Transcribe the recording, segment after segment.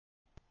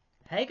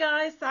Hey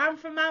guys, Sam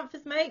from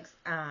Manfa's Makes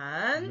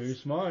and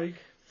Moose Mike.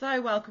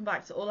 So welcome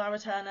back to all our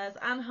returners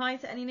and hi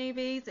to any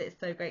newbies. It's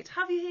so great to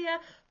have you here.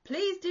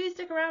 Please do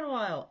stick around a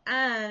while,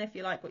 and if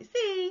you like what you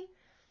see,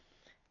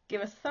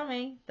 give us a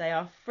thumbie. They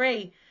are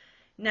free.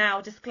 Now,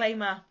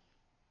 disclaimer,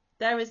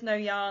 there is no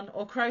yarn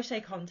or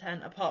crochet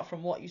content apart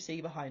from what you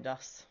see behind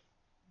us.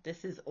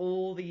 This is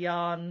all the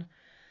yarn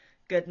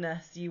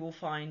goodness you will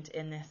find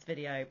in this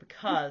video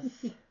because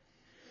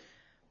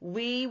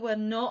we were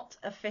not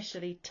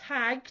officially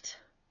tagged,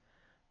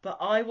 but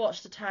I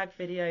watched a tag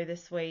video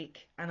this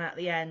week, and at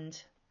the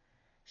end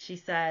she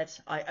said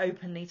I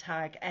openly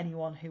tag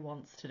anyone who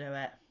wants to do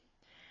it.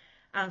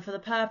 And for the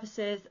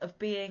purposes of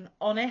being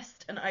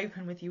honest and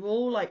open with you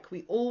all, like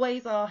we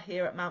always are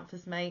here at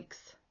Manfa's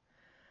Makes,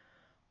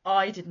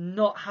 I did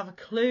not have a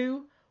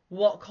clue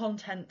what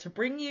content to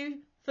bring you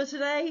for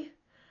today.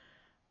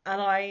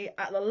 And I,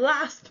 at the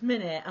last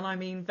minute, and I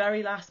mean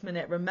very last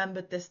minute,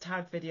 remembered this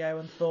tag video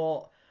and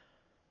thought,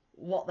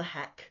 what the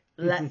heck?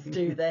 Let's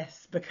do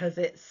this because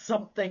it's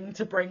something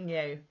to bring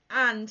you.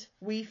 And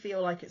we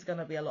feel like it's going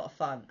to be a lot of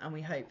fun, and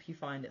we hope you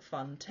find it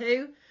fun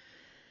too.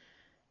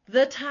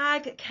 The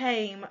tag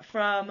came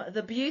from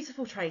the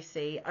beautiful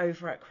Tracy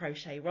over at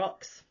Crochet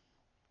Rocks.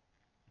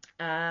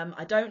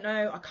 I don't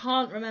know. I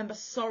can't remember.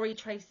 Sorry,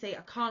 Tracy.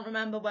 I can't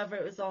remember whether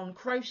it was on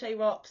Crochet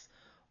Rocks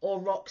or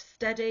Rock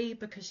Steady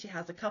because she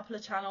has a couple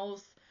of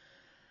channels.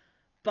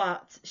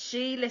 But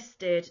she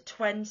listed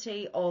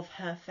 20 of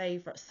her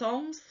favourite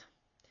songs.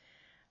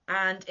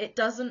 And it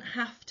doesn't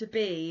have to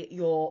be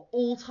your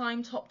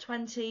all-time top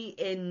 20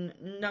 in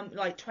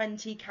like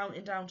 20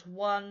 counting down to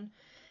 1.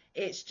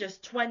 It's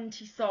just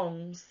 20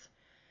 songs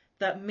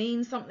that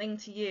mean something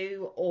to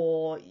you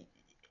or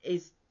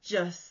is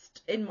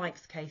just, in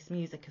Mike's case,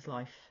 music is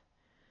life.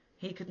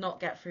 He could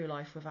not get through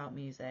life without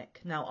music.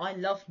 Now, I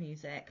love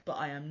music, but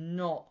I am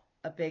not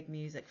a big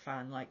music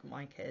fan like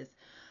Mike is.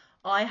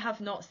 I have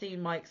not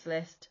seen Mike's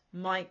list.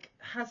 Mike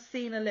has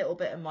seen a little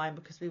bit of mine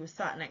because we were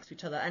sat next to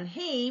each other. And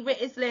he writ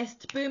his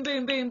list, boom,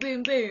 boom, boom,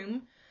 boom,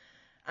 boom.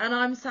 And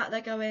I'm sat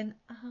there going,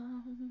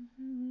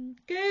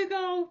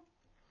 Google,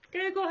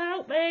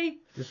 help me.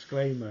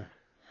 Disclaimer,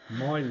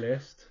 my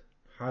list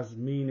has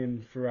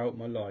meaning throughout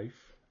my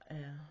life.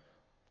 Yeah.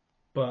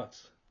 But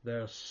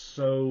there are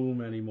so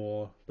many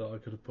more that I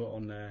could have put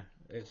on there.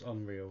 It's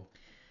unreal.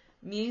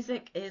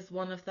 Music is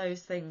one of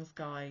those things,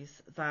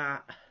 guys,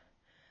 that...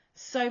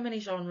 so many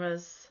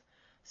genres,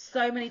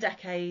 so many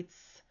decades,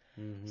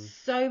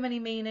 so many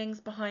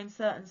meanings behind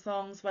certain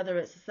songs, whether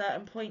it's a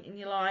certain point in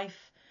your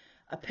life,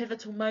 a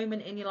pivotal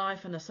moment in your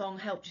life and a song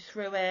helped you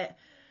through it,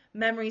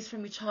 memories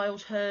from your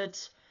childhood,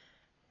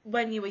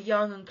 when you were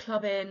young and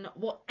clubbing,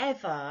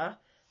 whatever.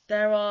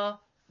 There are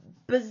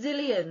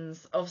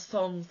bazillions of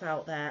songs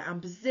out there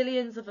and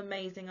bazillions of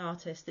amazing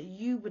artists that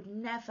you would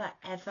never,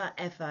 ever,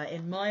 ever,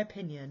 in my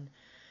opinion,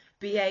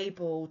 be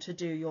able to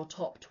do your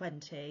top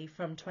 20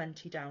 from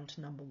 20 down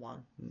to number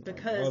 1,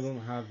 because I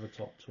don't have a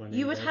top 20.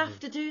 you would have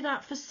to do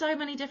that for so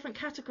many different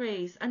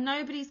categories and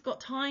nobody's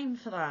got time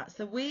for that.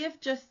 So we have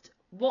just,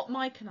 what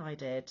Mike and I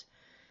did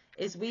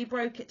is we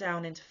broke it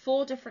down into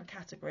 4 different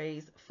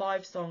categories,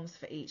 5 songs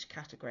for each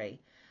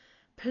category.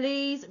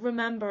 Please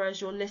remember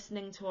as you're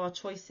listening to our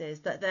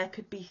choices that there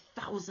could be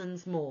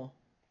thousands more,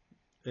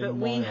 but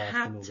we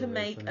had to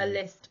make a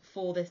list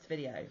for this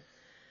video.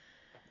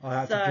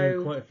 I had to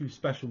do quite a few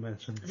special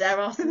mentions. There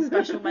are some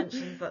special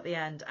mentions at the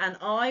end. And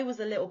I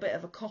was a little bit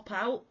of a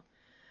cop-out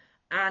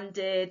and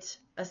did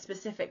a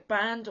specific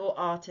band or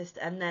artist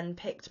and then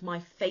picked my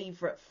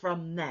favourite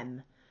from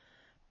them.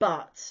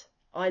 But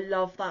I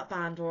love that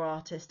band or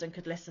artist and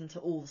could listen to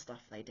all the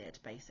stuff they did,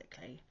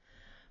 basically.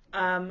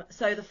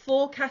 So the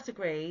 4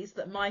 categories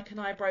that Mike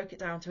and I broke it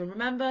down to, and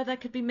remember, there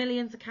could be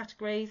millions of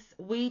categories.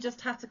 We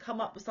just had to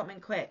come up with something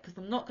quick because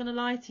I'm not going to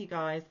lie to you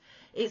guys.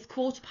 It's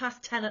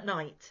 10:15 at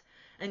night.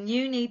 And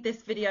you need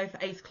this video for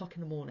 8 o'clock in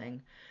the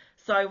morning.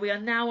 So we are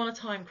now on a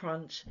time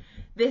crunch.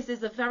 This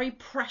is a very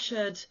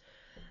pressured,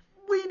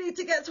 we need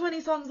to get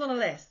 20 songs on a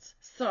list.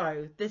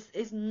 So this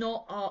is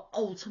not our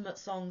ultimate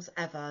songs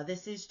ever.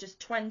 This is just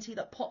 20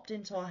 that popped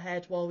into our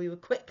head while we were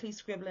quickly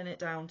scribbling it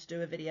down to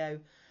do a video.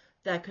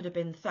 There could have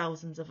been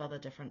thousands of other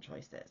different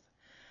choices.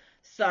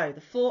 So the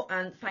 4,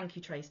 and thank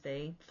you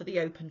Tracy for the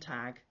open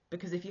tag,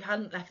 because if you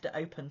hadn't left it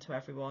open to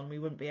everyone, we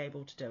wouldn't be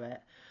able to do it.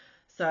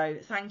 So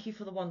thank you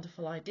for the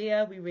wonderful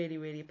idea. We really,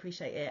 really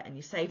appreciate it. And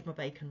you saved my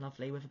bacon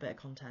lovely with a bit of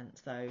content.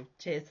 So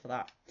cheers for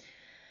that.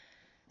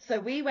 So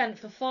we went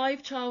for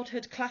 5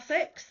 childhood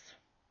classics.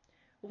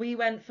 We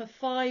went for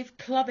 5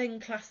 clubbing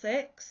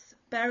classics.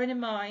 Bearing in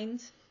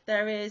mind,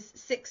 there is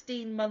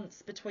 16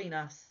 months between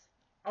us.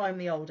 I'm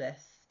the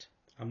oldest.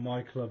 And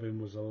my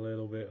clubbing was a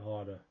little bit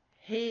harder.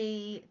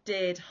 He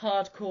did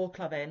hardcore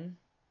clubbing.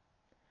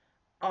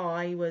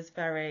 I was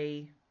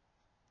very...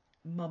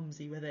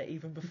 mumsy with it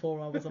even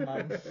before I was a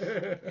mum.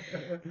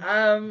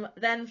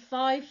 Then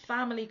 5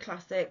 family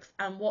classics,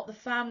 and what the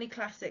family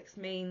classics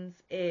means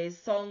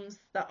is songs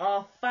that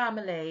our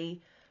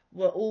family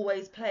were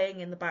always playing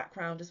in the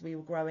background as we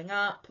were growing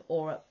up,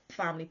 or at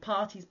family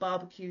parties,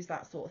 barbecues,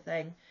 that sort of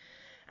thing.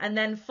 And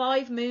then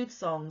 5 mood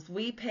songs.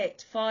 We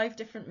picked 5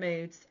 different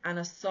moods and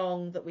a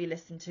song that we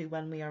listen to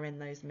when we are in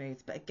those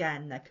moods. But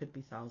again, there could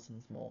be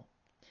thousands more.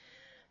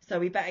 So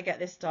we better get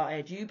this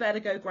started. You better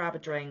go grab a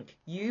drink.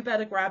 You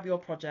better grab your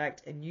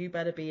project and you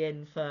better be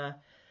in for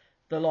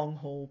the long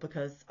haul,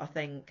 because I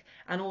think,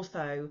 and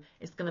also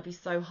it's going to be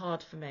so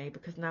hard for me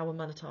because now we're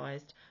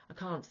monetized. I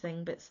can't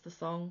sing bits of the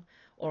song,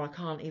 or I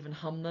can't even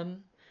hum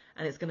them.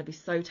 And it's going to be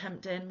so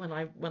tempting when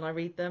I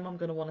read them. I'm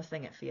going to want to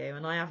sing it for you.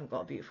 And I haven't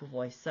got a beautiful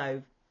voice.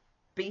 So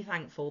be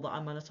thankful that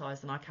I'm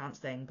monetized and I can't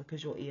sing,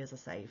 because your ears are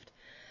saved.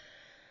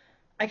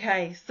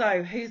 Okay,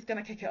 so who's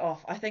going to kick it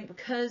off? I think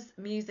because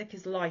music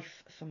is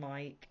life for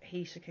Mike,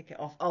 he should kick it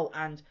off. Oh,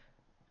 and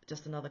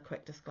just another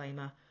quick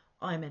disclaimer.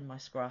 I'm in my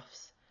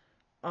scruffs.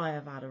 I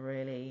have had a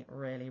really,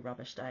 really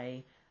rubbish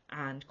day.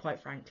 And quite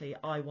frankly,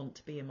 I want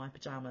to be in my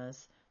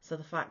pyjamas. So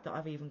the fact that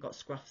I've even got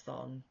scruffs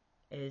on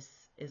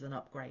is an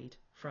upgrade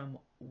from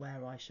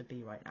where I should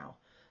be right now.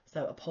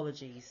 So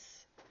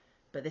apologies.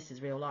 But this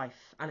is real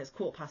life, and it's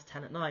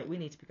 10:15 at night. We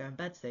need to be going to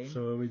bed soon.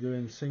 So are we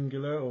doing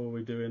singular, or are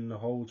we doing the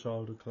whole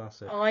childhood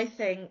classic? I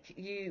think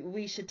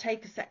we should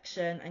take a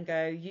section and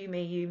go you,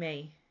 me, you,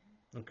 me.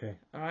 Okay.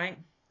 All right.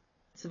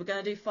 So we're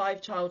going to do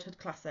 5 childhood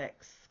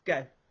classics.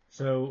 Go.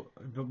 So,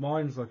 but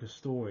mine's like a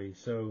story.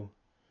 So,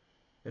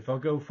 if I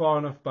go far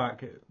enough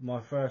back,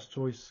 my first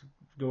choice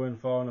going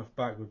far enough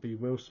back would be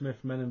Will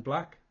Smith, Men in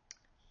Black.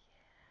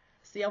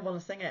 See, I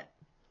want to sing it.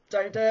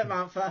 Don't do it,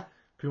 Manfa.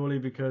 Purely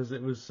because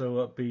it was so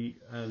upbeat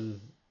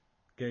and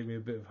gave me a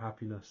bit of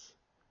happiness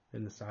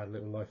in the sad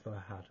little life that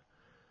I had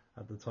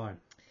at the time.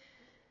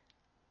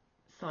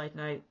 Side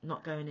note,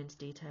 not going into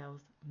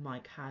details,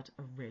 Mike had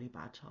a really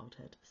bad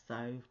childhood,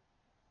 so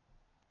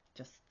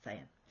just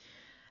saying.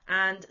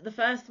 And the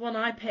first one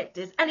I picked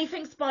is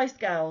anything Spice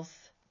Girls,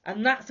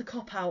 and that's a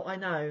cop-out, I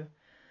know.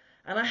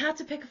 And I had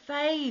to pick a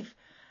fave,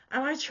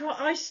 and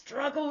I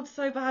struggled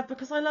so bad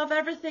because I love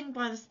everything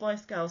by the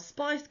Spice Girls.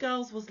 Spice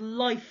Girls was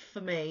life for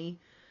me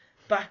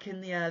back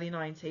in the early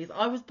 90s.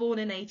 I was born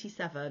in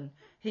 87.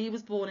 He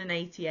was born in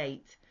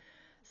 88.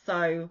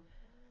 So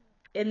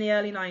in the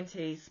early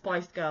 90s,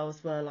 Spice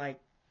Girls were like,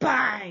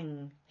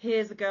 bang!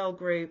 Here's a girl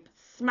group,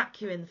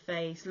 smack you in the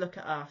face, look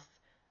at us.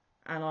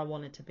 And I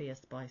wanted to be a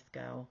Spice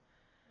Girl.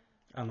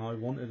 And I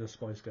wanted a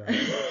Spice Girl.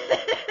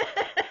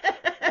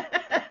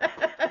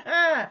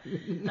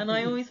 And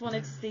I always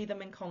wanted to see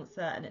them in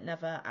concert, and it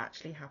never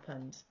actually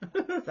happened.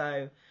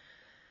 So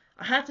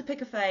I had to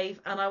pick a fave,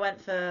 and I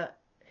went for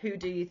Who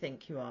Do You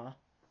Think You Are?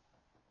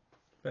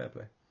 Fair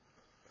play.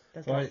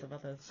 There's Right, lots of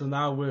others. So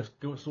now we're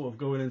sort of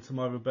going into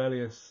my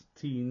rebellious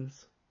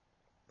teens.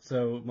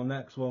 So my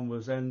next one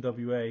was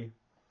NWA,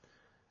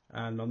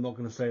 and I'm not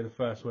going to say the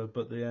first word,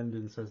 but the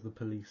ending says The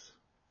Police.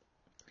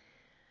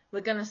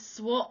 We're going to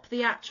swap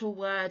the actual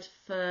word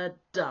for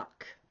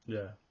duck.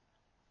 Yeah.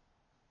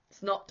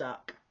 It's not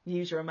duck.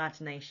 Use your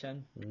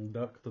imagination.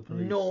 Duck the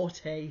Police.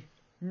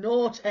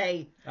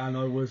 Naughty. And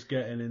I was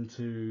getting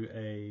into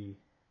a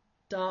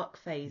dark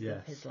phase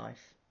of his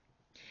life.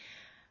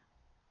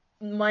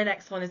 My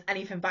next one is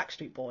anything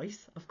Backstreet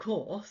Boys, of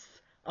course.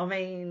 I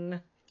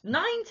mean,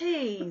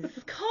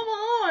 90s. Come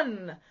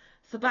on.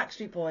 So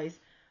Backstreet Boys,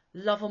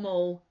 love them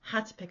all.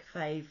 Had to pick a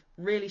fave.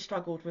 Really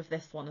struggled with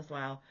this one as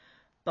well.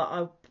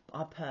 But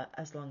I put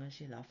As Long As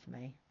You Love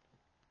Me.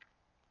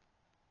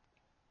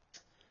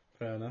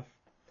 Fair enough.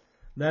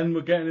 Then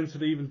we're getting into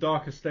the even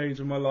darker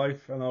stage of my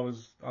life, and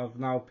I've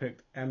now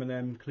picked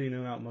Eminem,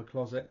 Cleaning Out My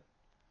Closet.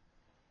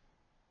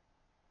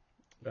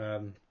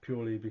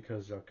 Purely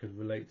because I could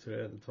relate to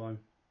it at the time.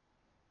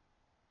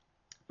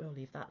 We'll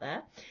leave that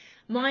there.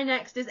 My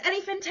next is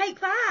anything Take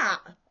That.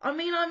 I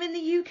mean, I'm in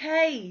the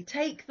UK.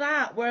 Take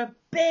That. We're a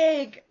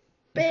big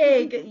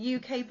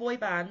UK boy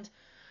band.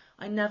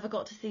 I never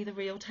got to see the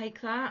real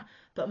Take That,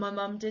 but my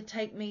mum did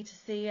take me to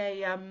see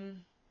a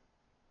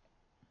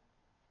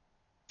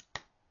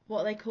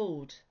what are they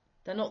called?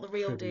 They're not the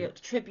real deal.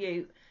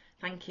 Tribute.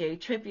 Thank you.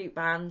 Tribute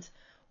band.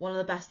 One of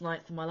the best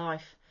nights of my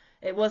life.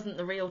 It wasn't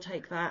the real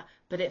Take That,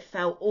 but it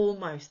felt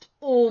almost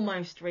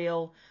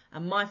real.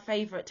 And my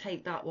favourite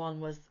Take That one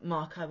was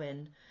Mark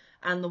Owen.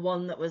 And the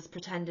one that was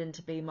pretending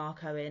to be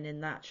Mark Owen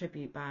in that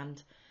tribute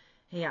band,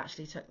 he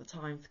actually took the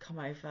time to come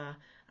over,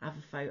 have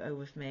a photo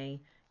with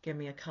me, give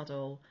me a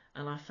cuddle,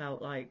 and I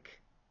felt like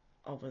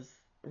I was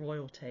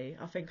royalty.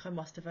 I think I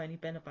must have only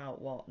been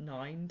about,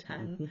 9,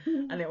 10,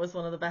 and it was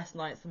one of the best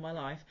nights of my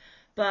life.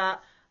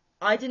 But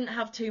I didn't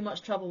have too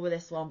much trouble with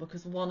this one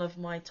because one of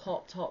my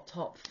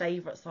top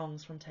favourite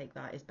songs from Take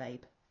That is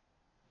Babe.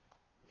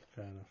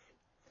 Fair enough.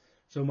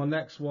 So my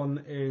next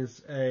one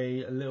is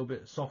a little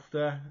bit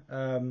softer,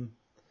 and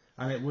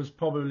it was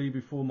probably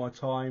before my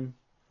time.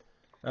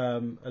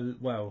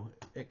 Well,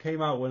 it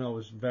came out when I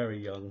was very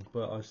young,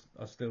 but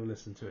I still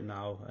listen to it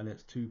now, and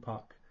it's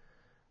Tupac,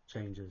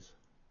 Changes.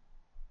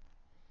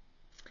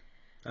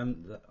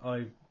 And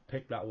I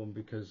picked that one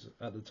because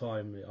at the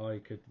time I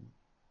could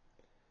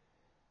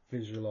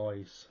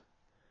visualise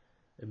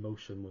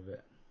emotion with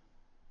it.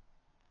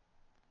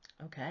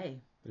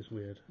 Okay. It's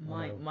weird.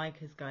 I know.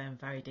 Mike is going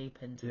very deep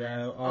into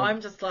Yeah, this. I'm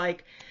just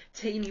like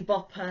teeny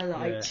bopper,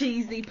 like Yeah.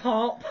 cheesy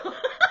pop.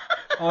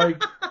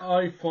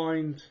 I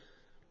find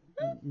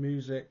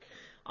music.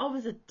 I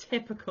was a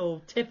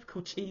typical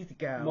cheesy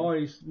girl.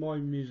 My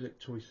music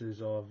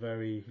choices are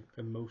very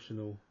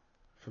emotional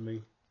for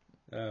me.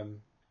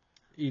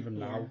 Even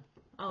now,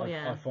 Oh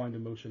I find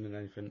emotion in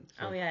anything.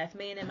 So. Oh yeah, if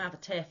me and him have a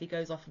tiff, he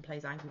goes off and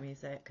plays angry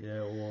music. Yeah,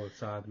 or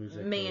sad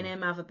music. Me and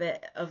him have a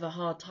bit of a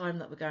hard time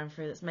that we're going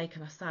through that's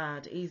making us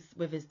sad. He's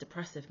with his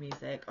depressive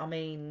music. I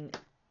mean,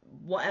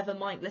 whatever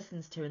Mike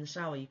listens to in the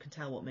shower, you can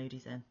tell what mood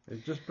he's in.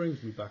 It just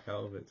brings me back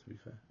out of it, to be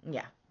fair.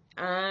 Yeah.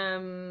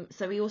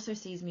 So he also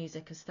sees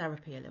music as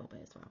therapy a little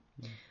bit as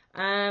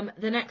well.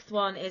 The next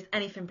one is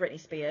anything Britney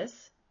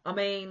Spears. I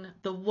mean,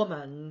 the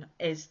woman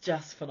is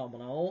just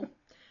phenomenal.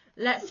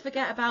 Let's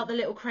forget about the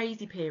little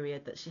crazy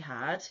period that she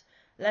had.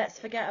 Let's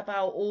forget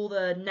about all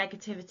the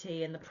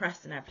negativity in the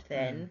press and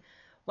everything.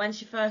 When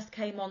she first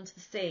came onto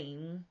the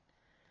scene,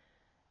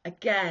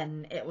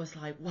 again, it was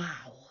like,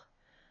 wow.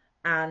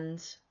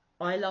 And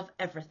I love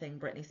everything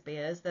Britney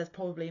Spears. There's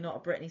probably not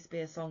a Britney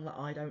Spears song that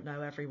I don't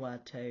know every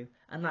word to.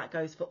 And that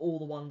goes for all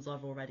the ones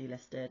I've already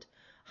listed.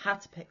 Had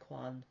to pick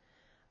one.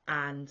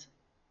 And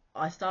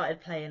I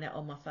started playing it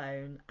on my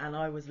phone and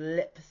I was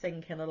lip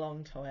syncing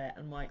along to it,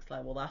 and Mike's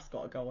like, well, that's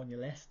got to go on your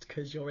list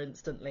because you're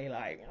instantly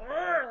like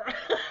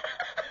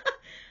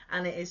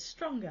and it is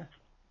Stronger.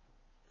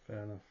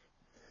 Fair enough.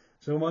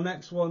 So my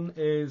next one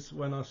is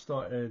when I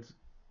started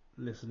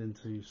listening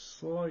to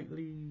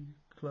slightly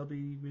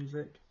clubby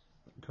music,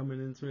 coming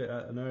into it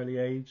at an early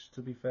age,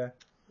 to be fair.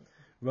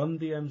 Run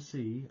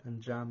DMC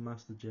and Jam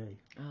Master Jay.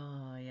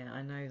 Oh yeah,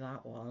 I know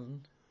that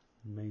one.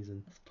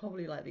 Amazing. It's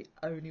probably like the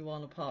only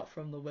one apart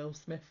from the Will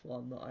Smith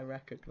one that I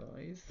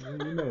recognise. Well,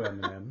 you know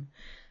Eminem.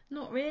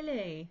 Not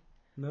really.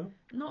 No?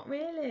 Not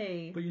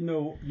really. But you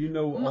know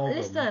all of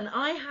Listen, them.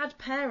 I had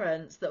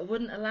parents that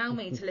wouldn't allow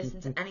me to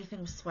listen to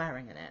anything with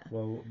swearing in it.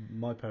 Well,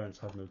 my parents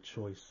had no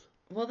choice.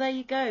 Well, there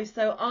you go.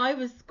 So I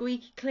was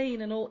squeaky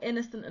clean and all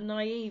innocent and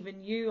naive,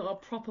 and you are a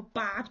proper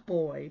bad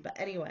boy. But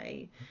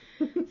anyway,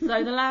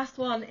 so the last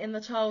one in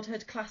the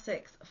childhood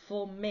classics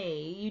for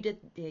me, you did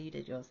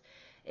yours,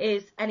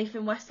 is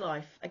Anything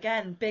Westlife.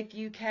 Again, big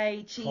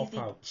UK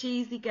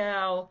cheesy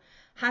girl.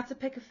 Had to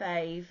pick a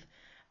fave,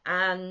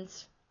 and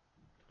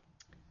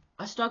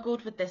I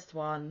struggled with this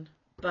one,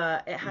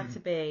 but it had to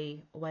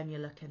be When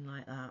You're Looking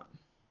Like That.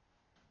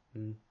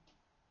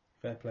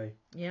 Fair play.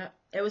 Yeah,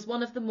 it was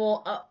one of the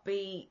more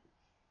upbeat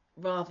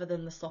rather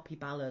than the soppy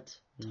ballad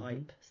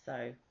type.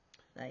 So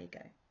there you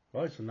go.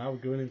 Right, so now we're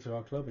going into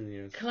our clubbing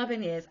years.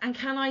 Clubbing years. And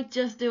can I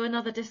just do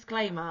another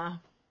disclaimer?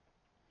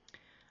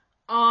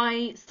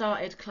 I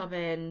started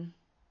clubbing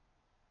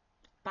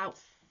about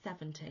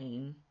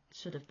 17.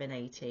 Should have been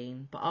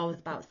 18, but I was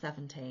about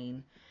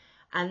 17.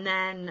 And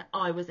then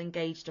I was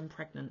engaged and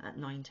pregnant at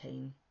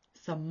 19.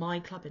 So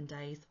my clubbing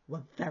days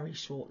were very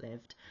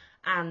short-lived.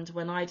 And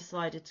when I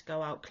decided to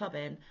go out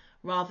clubbing,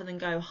 rather than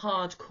go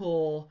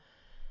hardcore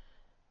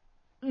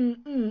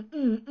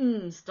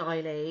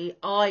styly,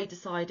 I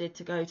decided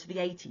to go to the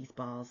 80s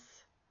bars.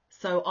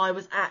 So I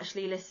was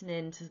actually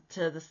listening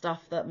to the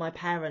stuff that my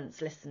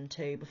parents listened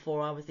to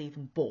before I was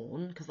even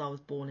born, because I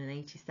was born in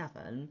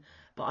 87.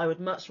 But I would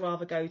much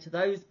rather go to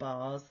those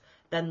bars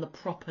than the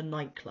proper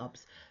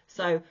nightclubs.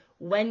 So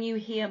when you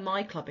hear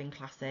my clubbing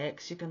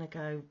classics, you're going to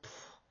go,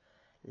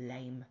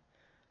 lame.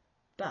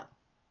 But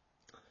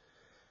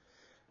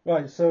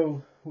right,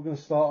 so we're going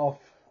to start off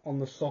on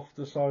the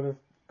softer side of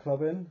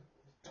clubbing.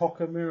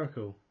 Toca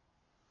Miracle.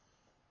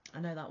 I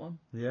know that one.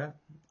 Yeah,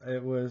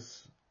 it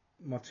was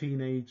my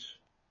teenage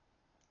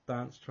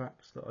dance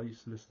tracks that I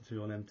used to listen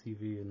to on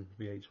MTV and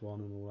VH1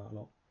 and all that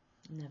lot.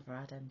 Never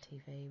had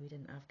MTV. We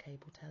didn't have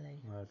cable telly.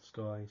 I had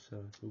Sky,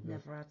 so it's all good.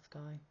 Never had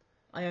Sky.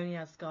 I only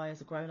had Sky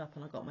as a grown-up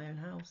and I got my own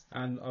house.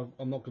 And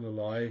I'm not going to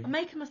lie. I'm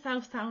making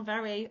myself sound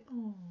very...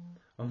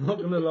 I'm not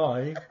going to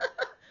lie.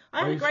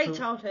 I had a great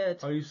childhood.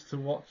 I used to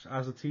watch,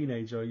 as a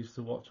teenager, I used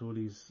to watch all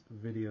these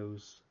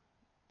videos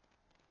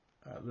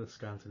at the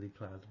scantily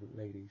clad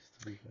ladies,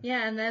 to be fair.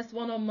 Yeah, and there's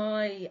one on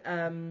my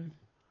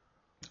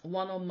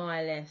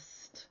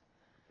list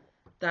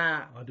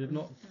that I did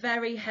not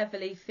very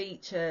heavily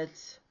featured.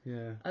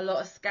 Yeah. A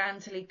lot of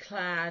scantily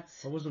clad.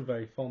 I wasn't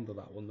very fond of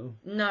that one though.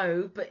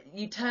 No, but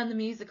you turn the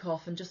music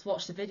off and just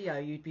watch the video,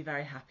 you'd be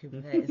very happy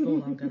with it, is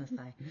all I'm going to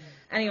say.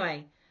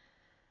 Anyway,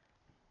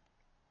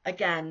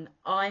 again,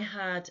 I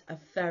had a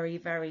very,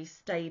 very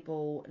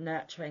stable,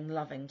 nurturing,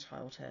 loving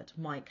childhood.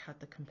 Mike had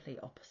the complete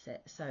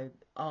opposite. So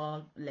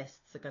our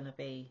lists are going to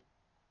be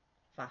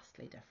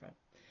vastly different.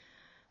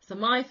 So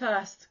my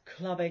first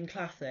clubbing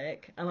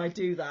classic, and I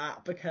do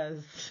that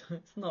because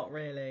it's not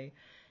really,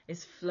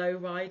 is Flow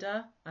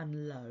Rider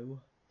and Low.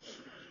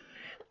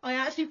 I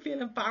actually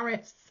feel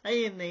embarrassed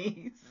saying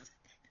these.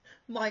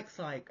 Mike's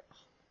like,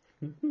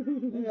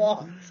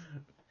 what?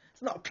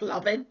 It's not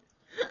clubbing.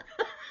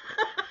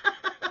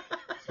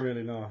 It's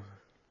really not.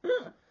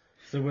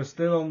 So we're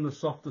still on the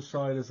softer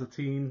side as a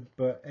teen,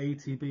 but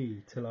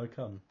ATB Till I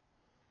Come.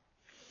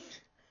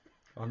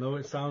 I know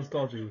it sounds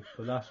dodgy,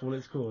 but that's what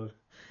it's called.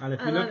 And if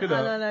you And look it I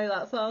up, know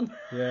that song.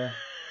 yeah,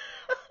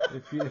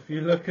 if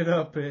you look it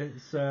up,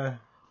 it's a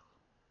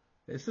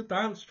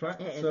dance track.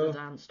 It is so a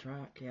dance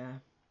track, yeah.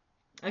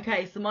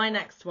 Okay, so my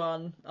next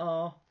one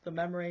are the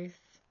memories.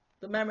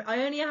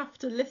 I only have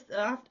to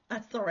listen.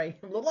 Sorry,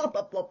 blah, blah,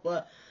 blah, blah,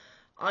 blah.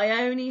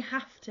 I only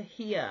have to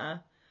hear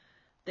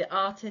the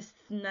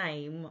artist's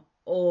name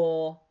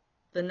or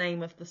the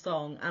name of the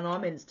song, and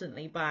I'm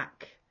instantly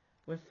back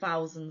with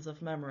thousands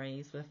of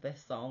memories with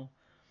this song.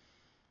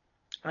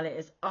 And it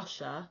is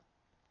Usher.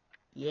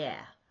 Yeah.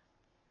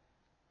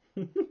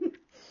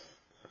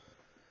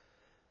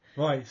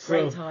 Right, so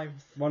Great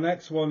times. my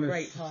next one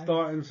Great is times.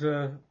 starting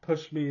to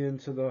push me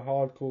into the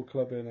hardcore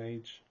clubbing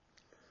age.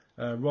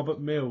 Robert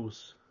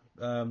Mills,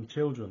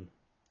 Children,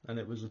 and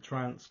it was a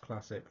trance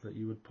classic that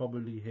you would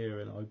probably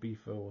hear in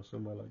Ibiza or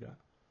somewhere like that.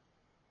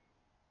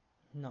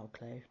 No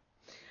clue.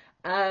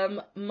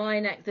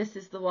 This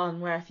is the one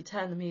where if you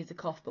turn the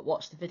music off but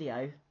watch the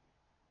video,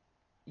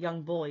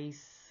 young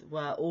boys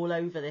were all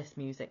over this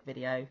music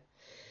video.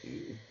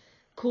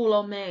 Call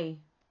on Me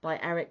by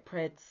Eric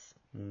Prydz.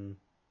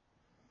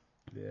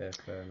 Yeah,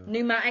 fair enough.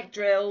 Pneumatic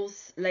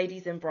drills,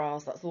 ladies in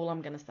bras. That's all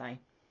I'm going to say.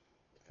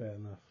 Fair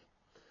enough.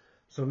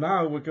 So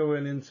now we're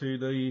going into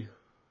the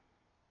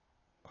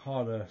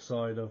harder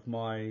side of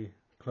my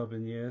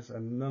clubbing years,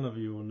 and none of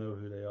you will know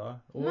who they are.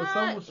 Or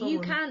No, you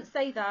can't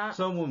say that.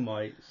 Someone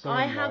might.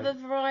 I have a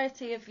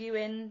variety of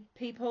viewing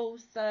people,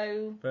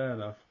 so... Fair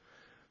enough.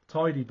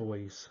 Tidy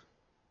Boys.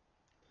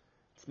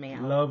 It's me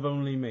out. Love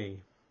Only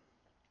Me.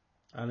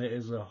 And it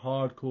is a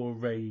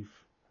hardcore rave,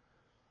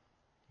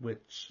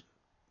 which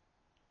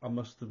I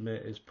must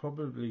admit is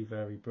probably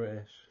very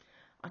British.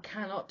 I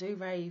cannot do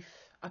rave.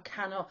 I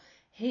cannot.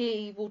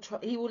 He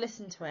will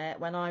listen to it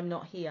when I'm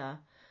not here,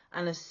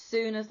 and as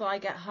soon as I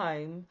get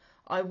home,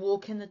 I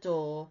walk in the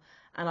door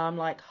and I'm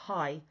like,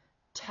 "Hi,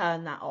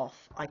 turn that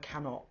off. I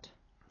cannot."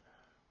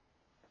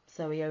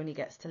 So he only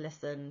gets to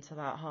listen to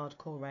that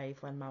hardcore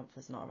rave when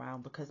Manfa's not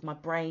around, because my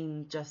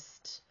brain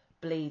just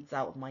bleeds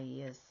out of my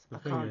ears. I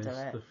can't do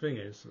it. The thing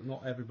is,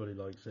 not everybody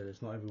likes it.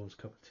 It's not everyone's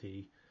cup of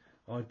tea.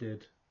 I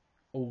did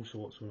all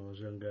sorts when I was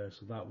younger,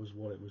 so that was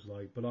what it was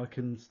like. But I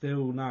can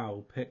still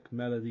now pick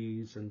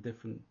melodies and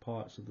different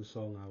parts of the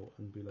song out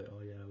and be like,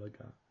 oh yeah, I like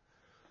that.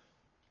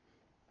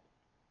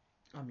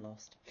 I'm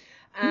lost.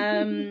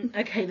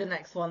 Okay, the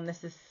next one.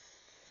 This is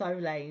so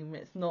lame.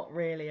 It's not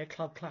really a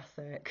club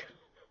classic.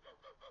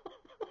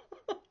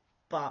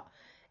 But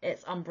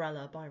it's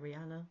Umbrella by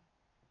Rihanna.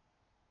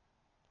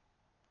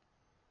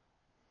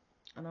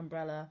 An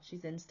umbrella.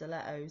 She's in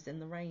stilettos in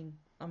the rain.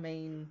 I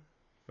mean...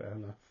 Fair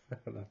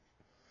enough.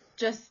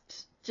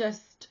 Just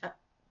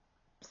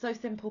so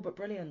simple but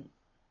brilliant.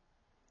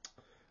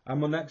 And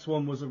my next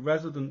one was a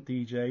resident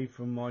DJ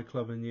from my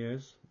clubbing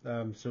years.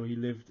 So he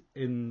lived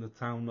in the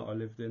town that I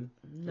lived in,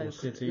 or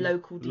city.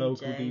 Local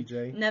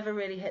DJ. Never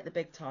really hit the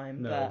big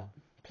time, but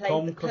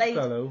played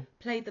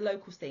the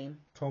local scene.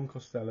 Tom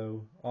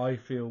Costello, I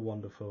Feel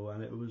Wonderful,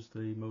 and it was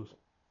the most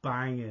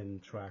banging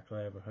track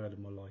I ever heard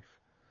in my life.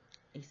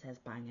 He says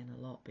banging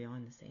a lot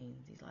behind the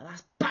scenes. He's like,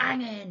 that's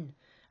banging!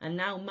 And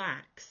now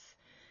Max,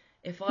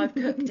 if I've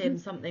cooked him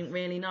something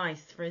really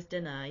nice for his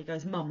dinner, he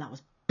goes, Mum, that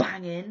was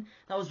banging.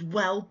 That was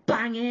well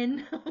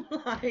banging. I'm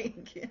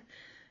like,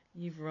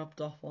 you've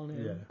rubbed off on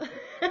him. Yeah.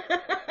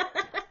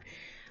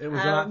 It was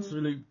an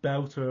absolute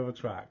belter of a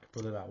track,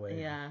 put it that way.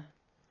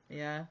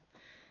 Yeah.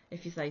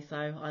 If you say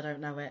so. I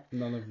don't know it.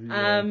 None of you.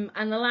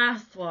 And the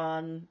last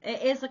one,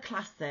 it is a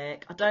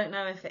classic. I don't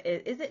know if it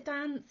is. Is it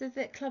dance? Is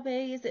it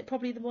clubby? Is it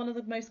probably one of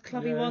the most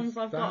clubby ones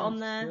I've got on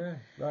there?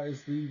 Yeah, that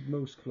is the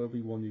most clubby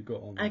one you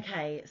got on there.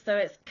 Okay, so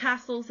it's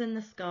Castles in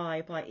the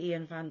Sky by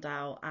Ian Van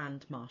Dal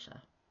and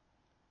Marsha.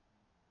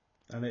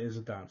 And it is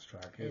a dance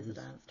track. It is a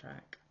dance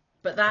track.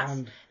 But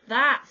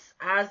that's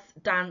as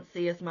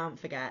dancey as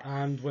Manfa gets.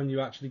 And when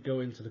you actually go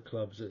into the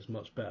clubs, it's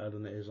much better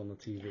than it is on the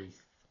TV.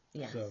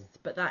 Yes,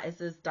 but that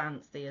is as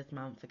dancey as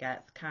Manfa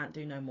gets. Can't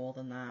do no more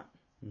than that.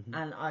 Mm-hmm.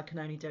 And I can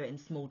only do it in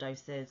small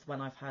doses when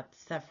I've had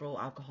several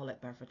alcoholic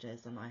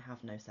beverages and I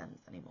have no sense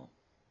anymore.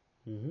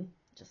 Mm-hmm.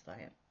 Just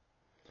saying.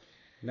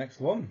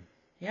 Next one.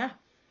 Yeah.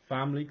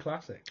 Family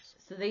classics.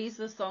 So these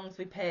are the songs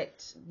we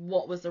picked,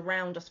 what was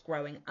around us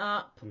growing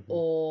up,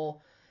 or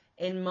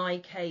in my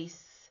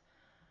case,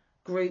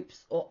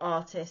 groups or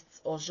artists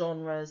or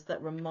genres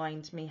that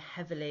remind me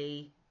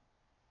heavily.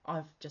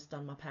 I've just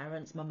done my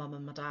parents, my mum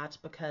and my dad,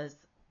 because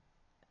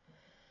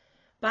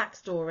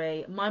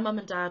backstory, my mum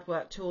and dad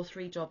worked 2 or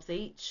 3 jobs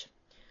each,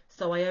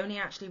 so I only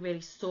actually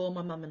really saw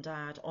my mum and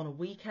dad on a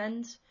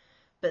weekend.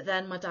 But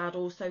then my dad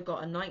also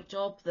got a night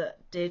job that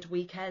did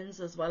weekends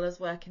as well as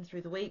working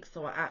through the week,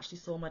 so I actually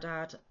saw my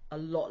dad a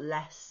lot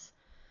less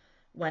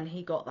when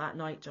he got that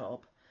night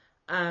job.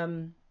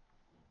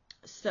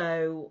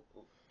 So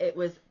it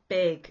was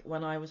big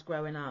when I was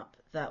growing up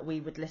that we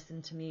would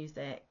listen to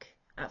music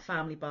at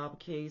family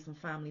barbecues and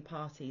family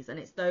parties, and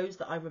it's those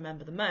that I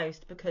remember the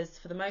most, because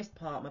for the most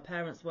part my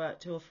parents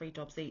worked 2 or 3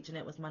 jobs each, and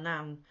it was my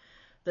nan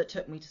that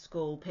took me to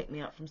school, picked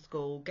me up from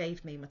school,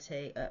 gave me my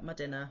tea, my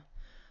dinner,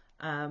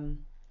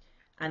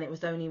 And it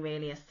was only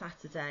really a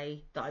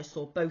Saturday that I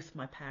saw both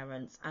my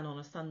parents, and on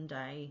a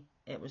Sunday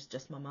it was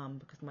just my mum,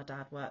 because my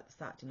dad worked the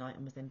Saturday night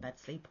and was in bed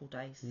sleep all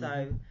day.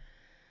 So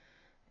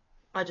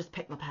I just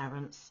picked my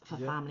parents for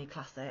family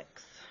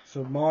classics.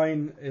 So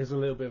mine is a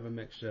little bit of a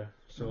mixture,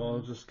 so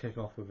I'll just kick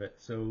off with it.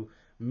 So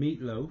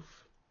Meatloaf,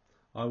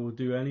 I Will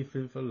Do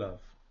Anything for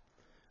Love.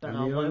 But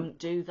I won't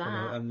do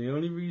that. And the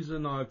only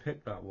reason I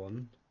picked that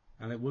one,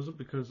 and it wasn't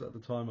because at the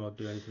time I'd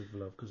do anything for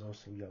love, because I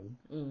was so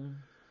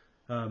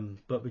young,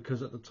 but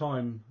because at the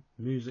time,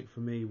 music for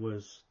me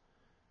was,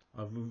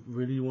 I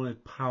really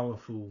wanted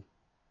powerful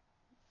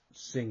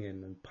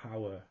singing and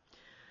power.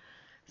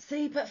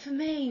 See, but for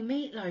me,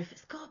 Meatloaf,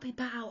 it's got to be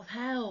Bat Out of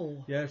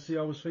Hell. Yeah, see,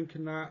 I was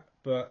thinking that,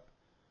 but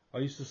I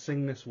used to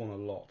sing this one a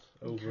lot,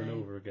 over and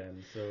over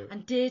again. So.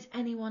 And did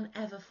anyone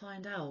ever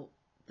find out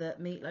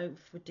that Meatloaf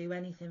would do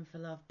anything for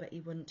love, but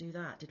he wouldn't do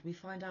that? Did we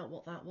find out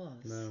what that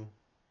was? No.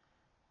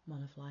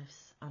 One of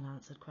life's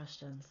unanswered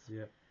questions.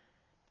 Yeah.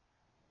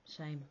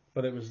 Shame.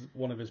 But it was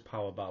one of his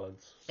power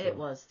ballads. So. It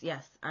was,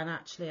 yes. And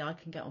actually, I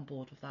can get on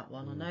board with that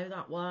one. I know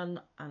that one,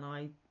 and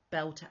I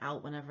belt it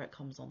out whenever it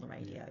comes on the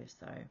radio.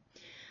 So,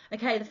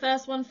 okay, the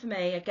first one for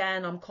me,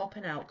 again, I'm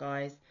copping out,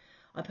 guys.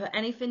 I put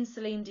anything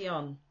Celine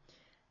Dion.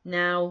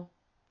 Now,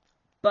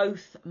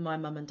 both my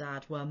mum and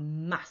dad were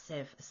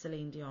massive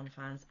Celine Dion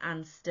fans,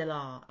 and still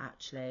are,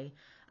 actually.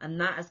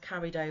 And that has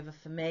carried over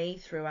for me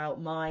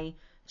throughout my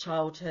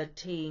childhood,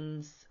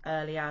 teens,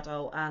 early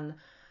adult, and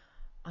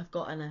I've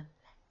got an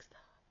Alexa,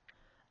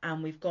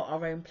 and we've got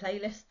our own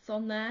playlists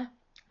on there,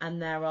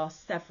 and there are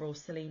several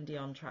Celine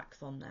Dion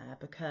tracks on there,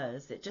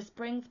 because it just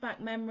brings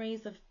back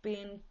memories of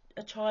being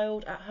a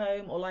child at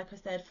home, or like I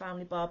said,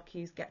 family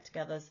barbecues,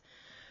 get-togethers.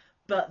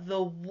 But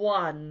the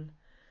one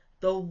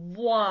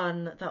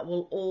that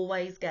will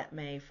always get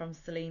me from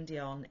Celine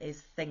Dion is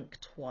Think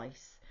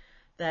Twice.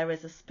 There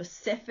is a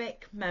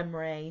specific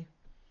memory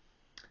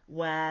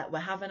where we're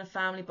having a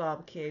family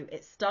barbecue.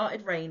 It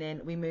started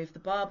raining. We moved the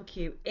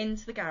barbecue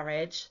into the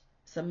garage.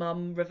 So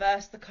Mum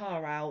reversed the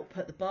car out,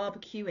 put the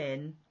barbecue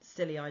in.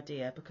 Silly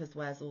idea, because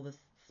where's all the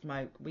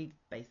smoke? We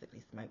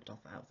basically smoked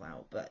ourselves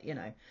out, but you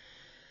know,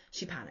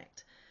 she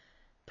panicked.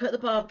 Put the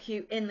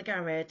barbecue in the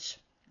garage.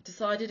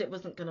 Decided it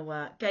wasn't going to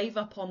work, gave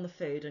up on the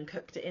food and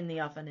cooked it in the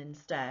oven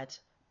instead.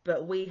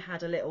 But we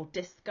had a little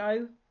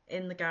disco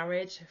in the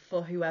garage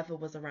for whoever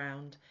was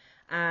around,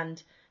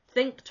 and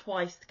Think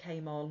Twice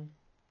came on,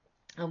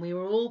 and we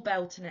were all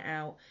belting it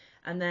out.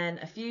 And then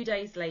a few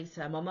days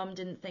later, my mum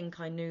didn't think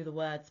I knew the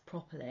words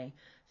properly.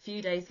 A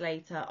few days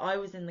later, I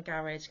was in the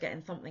garage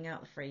getting something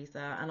out the freezer,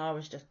 and I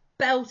was just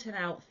belting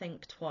out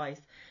Think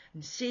Twice.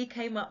 And she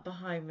came up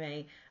behind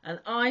me, and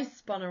I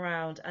spun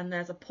around, and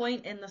there's a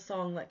point in the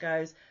song that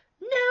goes,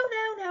 "No,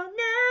 no, no,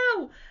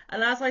 no!"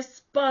 And as I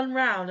spun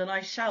round and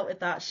I shouted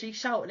that, she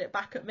shouted it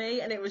back at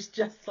me, and it was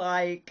just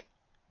like,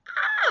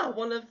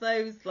 one of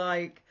those,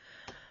 like,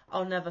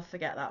 I'll never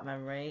forget that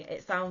memory.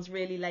 It sounds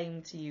really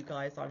lame to you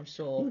guys, I'm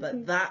sure,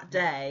 but that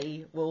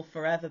day will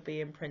forever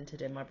be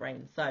imprinted in my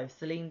brain. So,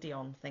 Celine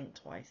Dion, Think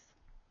Twice.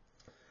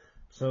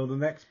 So the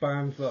next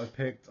band that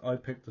I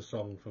picked a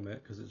song from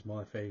it because it's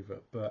my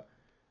favourite, but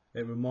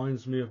it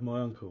reminds me of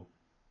my uncle,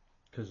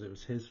 because it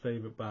was his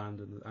favourite band,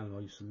 and I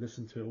used to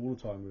listen to it all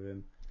the time with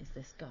him. Is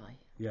this guy?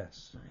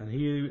 Yes. Right. And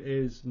he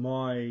is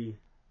the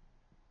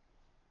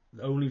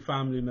only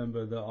family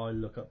member that I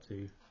look up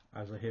to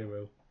as a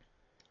hero.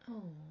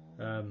 Oh,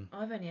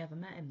 I've only ever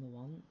met him the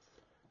once.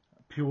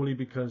 Purely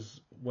because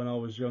when I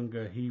was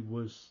younger, he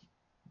was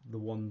the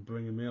one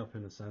bringing me up,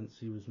 in a sense.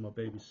 He was my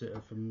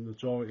babysitter for the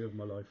majority of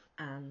my life.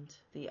 And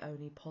the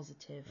only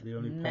positive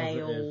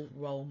male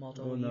role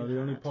model the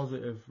only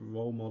positive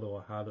role model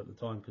I had at the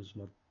time, because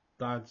my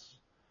dad's,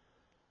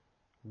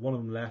 one of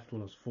them left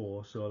when I was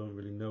 4, so I don't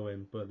really know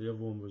him, but the other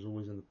one was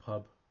always in the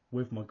pub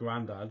with my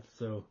granddad,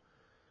 so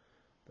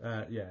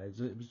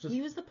it was just...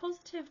 He was the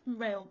positive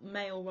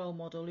male role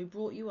model who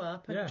brought you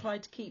up and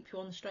tried to keep you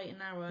on the straight and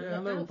narrow. And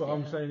I know, but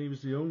I'm saying he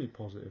was the only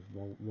positive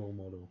role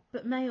model.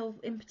 But male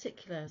in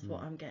particular is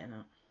what I'm getting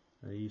at.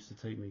 And he used to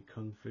take me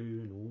kung fu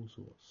and all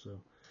sorts, so...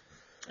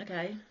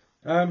 Okay.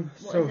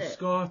 So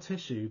Scar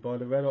Tissue by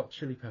the Red Hot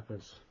Chili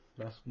Peppers.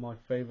 That's my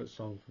favourite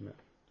song from it.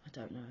 I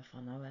don't know if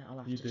I know it. I'll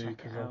have to check it out. You do,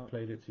 because I've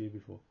played it to you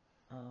before.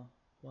 Oh,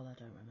 well, I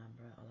don't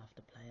remember it. I'll have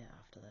to play it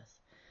after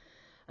this.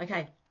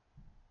 Okay.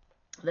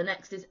 The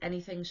next is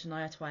Anything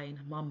Shania Twain.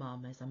 My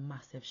mum is a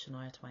massive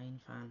Shania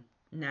Twain fan.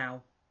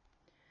 Now,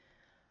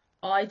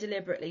 I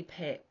deliberately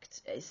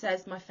picked, it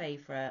says my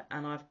favourite,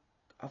 and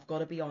I've got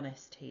to be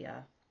honest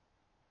here.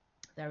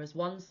 There is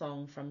one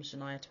song from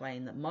Shania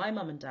Twain that my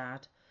mum and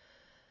dad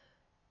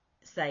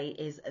say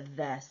is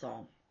their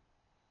song.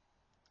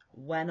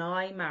 When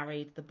I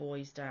married the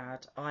boy's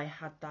dad, I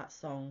had that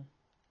song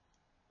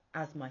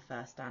as my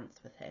first dance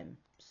with him.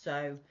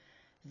 So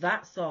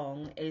that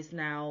song is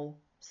now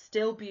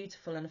still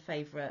beautiful and a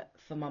favourite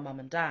for my mum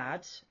and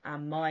dad,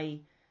 and my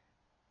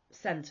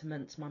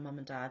sentiment to my mum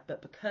and dad.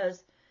 But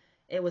because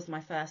it was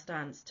my first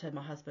dance to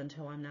my husband,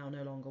 who I'm now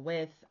no longer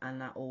with, and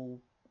that all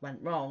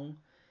went wrong,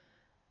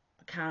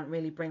 can't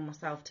really bring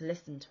myself to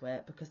listen to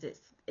it because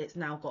it's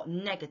now got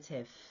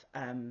negative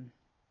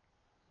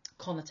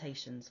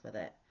connotations with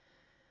it.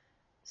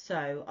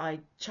 So I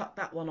chucked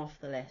that one off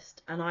the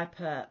list and I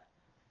put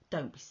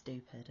Don't Be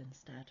Stupid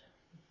instead.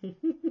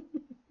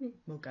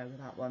 We'll go with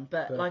that one.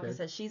 But like I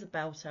said, she's a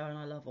belter and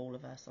I love all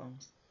of her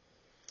songs.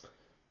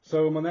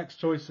 So my next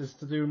choice is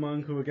to do my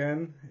uncle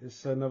again.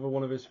 It's another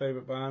one of his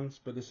favourite bands,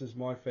 but this is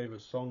my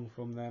favourite song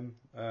from them.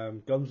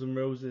 Guns N'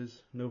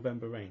 Roses,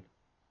 November Rain.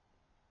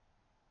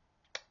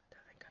 I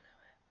don't think I know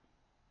it.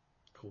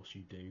 Of course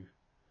you do.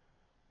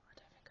 I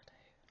don't think I do.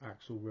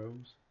 Axl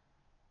Rose,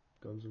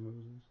 Guns N'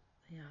 Roses.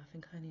 Yeah, I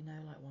think I only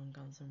know like one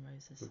Guns N'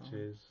 Roses song. Which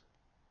is?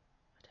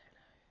 I don't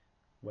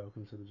know.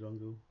 Welcome to the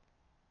Jungle.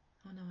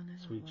 Oh no, I know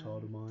Sweet that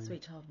Child of one. Mine.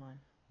 Sweet Child of Mine.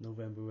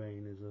 November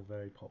Rain is a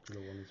very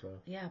popular one as well.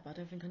 Yeah, but I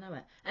don't think I know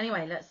it.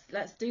 Anyway,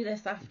 let's do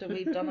this after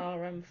we've done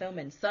our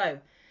filming. So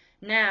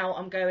now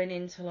I'm going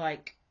into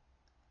like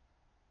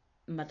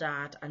my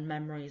dad and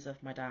memories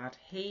of my dad.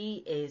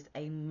 He is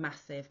a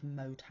massive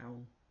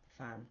Motown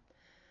fan.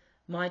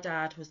 My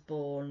dad was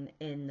born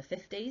in the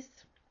 50s,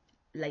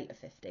 later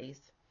 50s.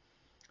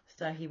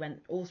 So he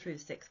went all through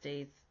the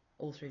 60s,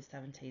 all through the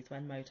 70s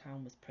when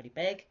Motown was pretty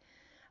big.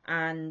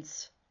 And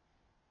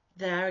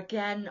there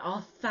again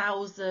are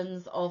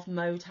thousands of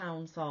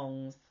Motown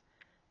songs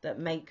that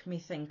make me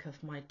think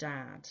of my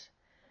dad.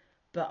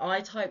 But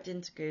I typed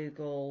into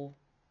Google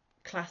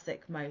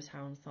classic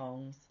Motown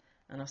songs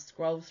and I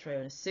scrolled through,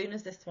 and as soon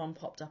as this one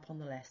popped up on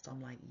the list, I'm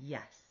like,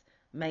 yes,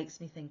 makes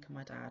me think of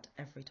my dad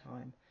every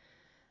time.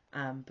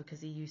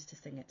 Because he used to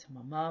sing it to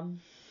my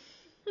mum.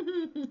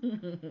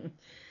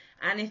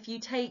 And if you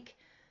take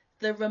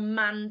the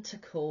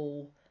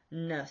romanticalness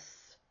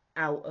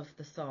out of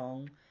the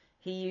song,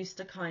 he used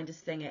to kind of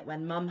sing it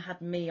when mum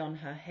had me on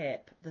her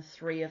hip. The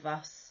three of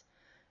us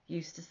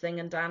used to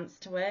sing and dance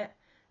to it,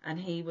 and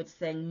he would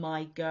sing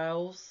My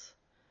Girls.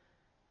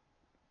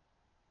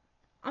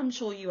 I'm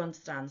sure you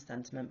understand the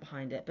sentiment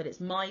behind it, but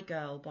it's My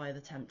Girl by The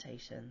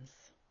Temptations.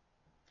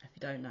 If you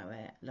don't know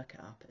it, look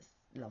it up. It's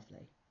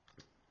lovely.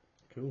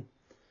 Cool.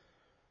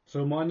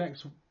 So my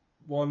next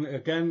one,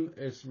 again,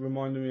 is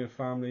reminding me of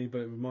family, but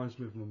it reminds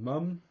me of my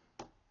mum.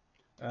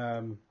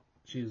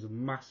 She is a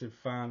massive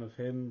fan of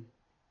him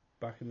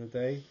back in the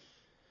day,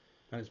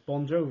 and it's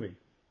Bon Jovi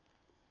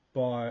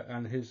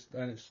and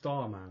it's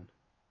Starman,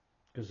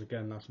 because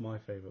again that's my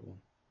favourite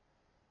one.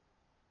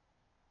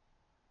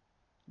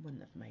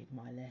 Wouldn't have made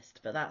my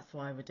list, but that's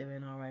why we're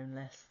doing our own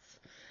lists.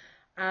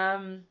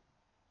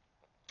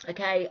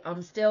 Okay,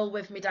 I'm still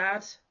with my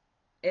dad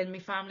in my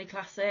family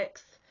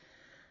classics,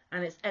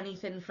 and it's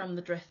anything from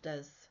the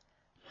Drifters.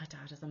 My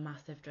dad is a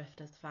massive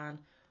Drifters fan.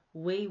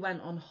 We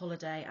went on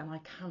holiday, and I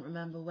can't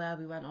remember where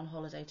we went on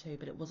holiday to,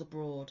 but it was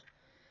abroad,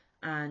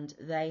 and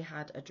they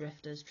had a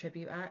Drifters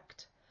tribute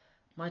act.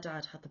 My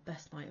dad had the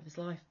best night of his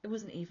life. It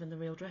wasn't even the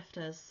real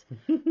Drifters,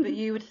 but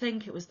you would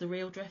think it was the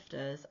real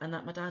Drifters and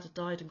that my dad had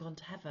died and gone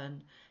to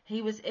heaven.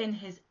 He was in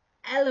his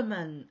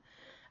element.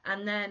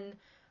 And then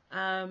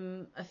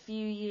a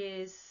few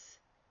years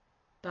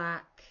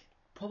back,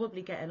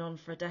 probably getting on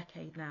for a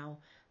decade now,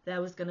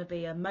 there was going to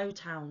be a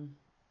Motown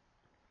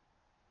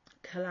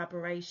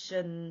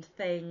collaboration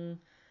thing,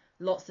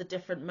 lots of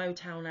different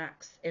Motown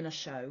acts in a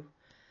show.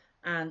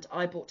 And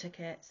I bought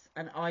tickets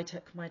and I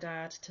took my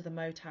dad to the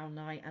Motown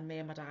night, and me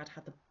and my dad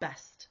had the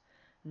best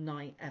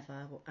night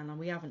ever. And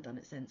we haven't done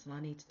it since, and I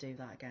need to do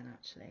that again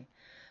actually.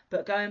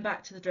 But going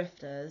back to the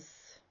Drifters,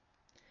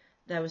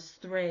 there was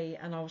three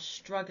and I was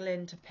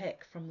struggling to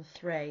pick from the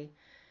three.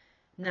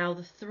 Now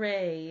the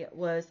three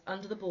was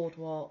Under the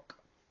Boardwalk,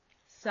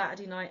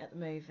 Saturday Night at the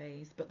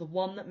Movies, but the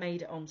one that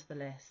made it onto the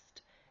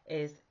list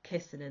is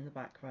Kissing in the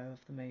Back Row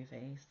of the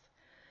Movies.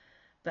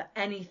 But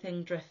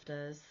anything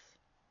Drifters,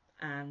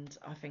 and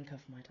I think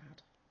of my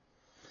dad.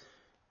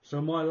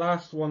 So my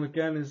last one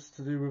again is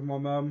to do with my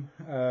mum.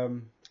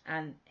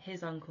 And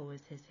his uncle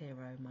is his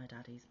hero, my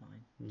daddy's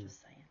mine.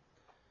 Just saying.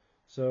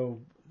 So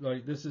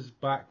like this is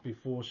back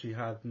before she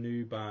had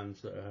new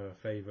bands that are her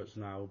favourites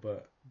now,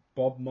 but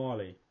Bob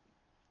Marley,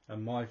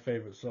 and my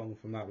favourite song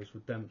from that was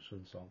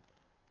Redemption Song.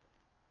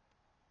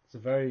 It's a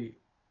very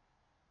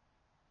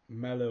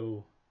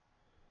mellow,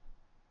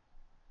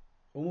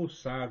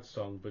 almost sad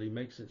song, but he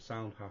makes it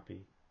sound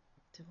happy.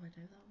 Do I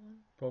know that one?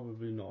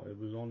 Probably not. It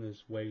was on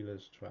his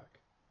Wailers track.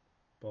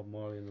 Bob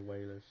Marley and the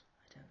Wailers.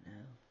 I don't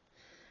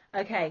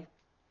know. Okay.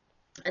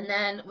 And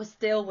then we're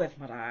still with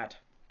my dad.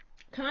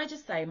 Can I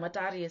just say, my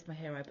daddy is my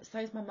hero, but so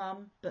is my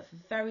mum, but for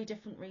very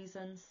different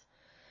reasons.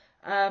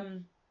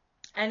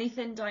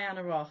 Anything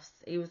Diana Ross.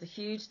 He was a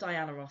huge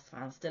Diana Ross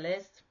fan, still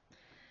is.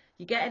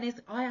 You get in his...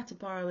 I had to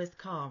borrow his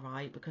car,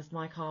 right, because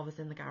my car was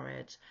in the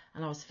garage,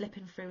 and I was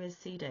flipping through his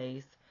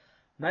CDs.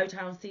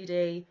 Motown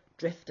CD,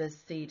 Drifters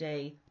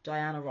CD,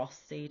 Diana Ross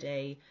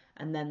CD,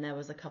 and then there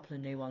was a couple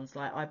of new ones.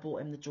 Like I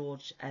bought him the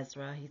George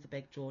Ezra. He's a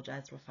big George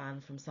Ezra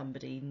fan from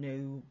somebody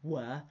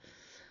newer.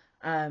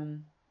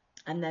 And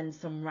then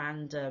some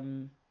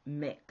random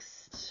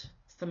mixed,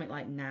 something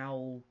like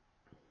Now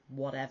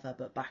Whatever,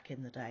 but back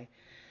in the day.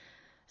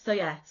 So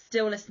yeah,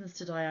 still listens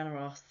to Diana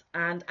Ross.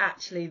 And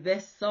actually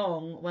this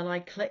song, when I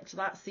clicked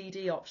that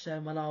CD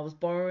option when I was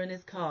borrowing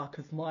his car,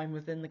 because mine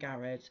was in the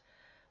garage,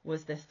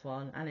 was this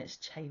one, and it's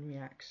Chain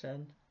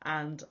Reaction.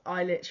 And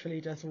I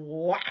literally just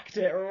whacked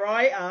it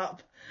right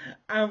up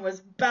and was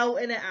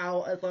belting it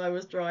out as I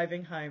was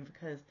driving home,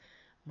 because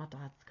my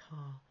dad's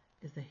car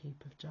is a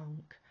heap of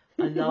junk.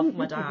 I love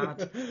my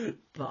dad,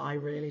 but I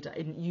really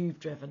don't. You've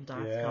driven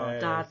Dad's car.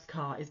 Dad's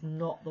car is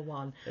not the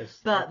one.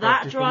 But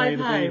that drive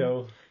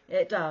home,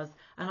 it does.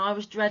 And I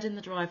was dreading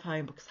the drive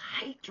home because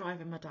I hate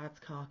driving my dad's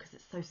car because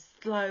it's so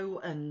slow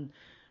and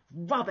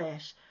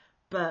rubbish.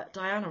 But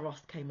Diana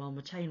Ross came on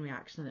with Chain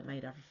Reaction and it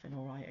made everything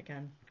all right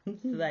again. So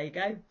there you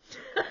go.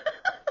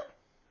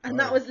 And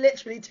that was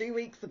literally 2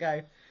 weeks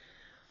ago.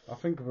 I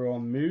think we're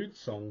on mood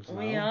songs now.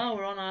 We are.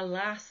 We're on our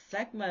last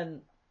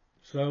segment.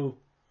 So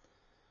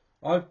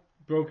I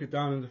broke it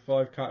down into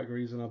 5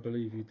 categories, and I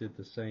believe you did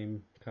the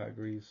same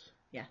categories.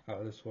 Yeah. Out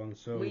of this one,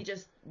 so we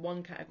just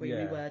one category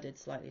reworded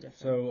slightly different.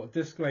 So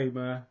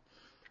disclaimer: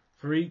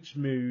 for each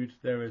mood,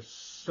 there is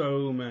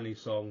so many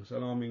songs,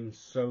 and I mean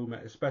so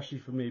many, especially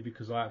for me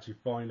because I actually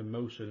find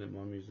emotion in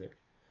my music.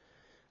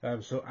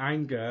 So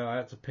anger, I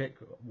had to pick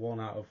one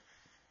out of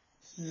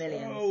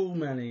millions. So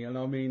many, and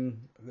I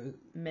mean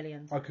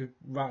millions. I could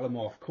rattle them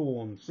off: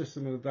 Korn,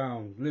 System of a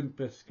Down, Limp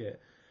Bizkit.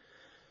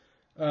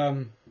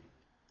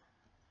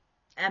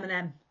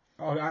 Eminem.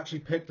 I actually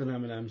picked an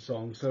Eminem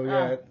song, so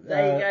yeah.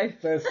 There you go.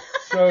 There's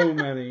so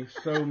many,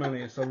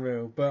 it's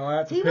unreal. But I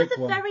had to pick one.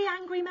 He was a very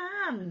angry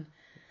man.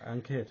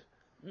 And kid.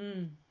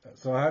 Mm.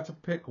 So I had to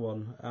pick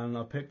one, and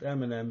I picked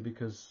Eminem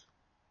because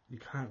you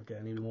can't get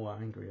any more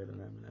angrier than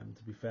Eminem,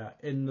 to be fair,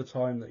 in the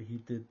time that he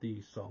did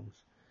these songs.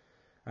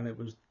 And it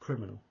was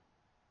Criminal.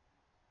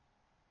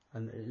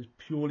 And it is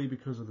purely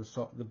because of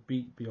the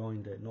beat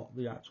behind it, not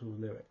the actual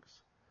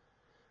lyrics.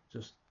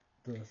 Just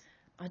the...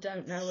 I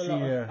don't know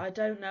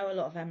a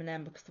lot of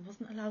Eminem because there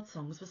wasn't allowed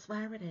songs with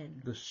swearing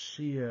in. The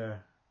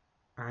sheer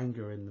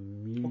anger in the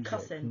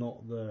music,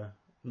 not the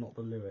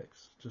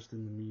lyrics, just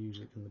in the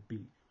music and the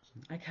beat.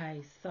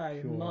 Okay,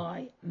 so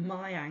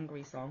my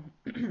angry song,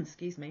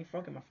 excuse me,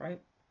 frog in my throat.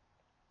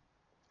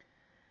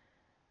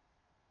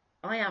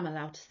 I am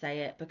allowed to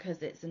say it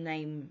because it's a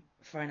name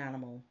for an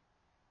animal.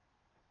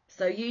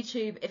 So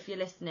YouTube, if you're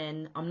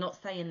listening, I'm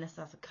not saying this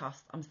as a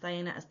cuss, I'm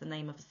saying it as the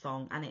name of a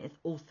song, and it is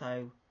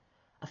also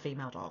a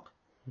female dog.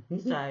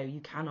 So you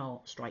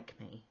cannot strike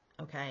me,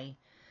 okay?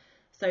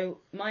 So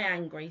my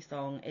angry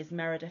song is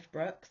Meredith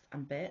Brooks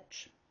and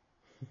Bitch.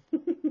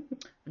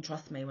 And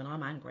trust me, when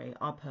I'm angry,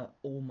 I put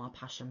all my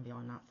passion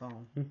behind that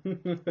song.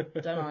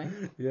 Don't I?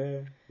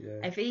 Yeah.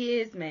 If he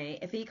hears me,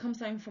 if he comes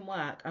home from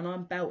work and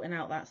I'm belting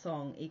out that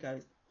song, he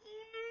goes...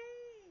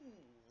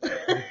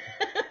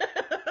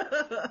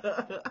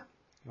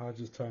 I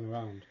just turn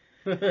around.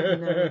 No,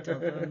 he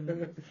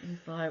doesn't.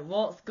 He's like,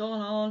 what's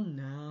going on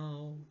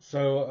now?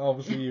 So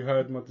obviously you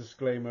heard my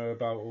disclaimer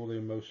about all the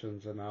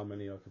emotions and how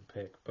many I could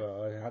pick, but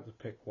I had to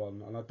pick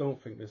one, and I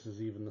don't think this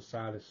is even the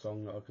saddest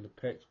song that I could have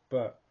picked,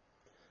 but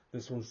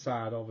this one's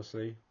sad,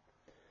 obviously.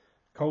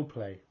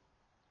 Coldplay,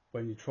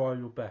 When You Try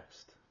Your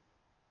Best.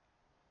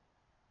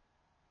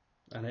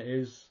 And it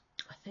is...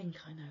 I think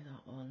I know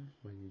that one.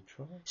 When You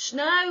Try...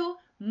 No!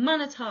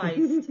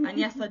 Monetised! And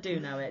yes, I do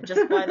know it,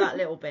 just by that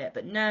little bit,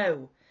 but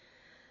no.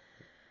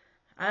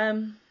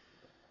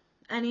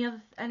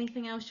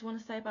 Anything else you want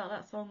to say about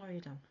that song, or are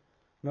you done?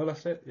 No,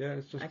 that's it. Yeah,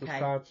 it's just a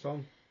sad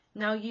song.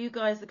 Now you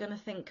guys are going to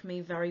think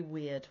me very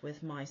weird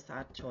with my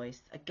sad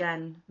choice.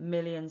 Again,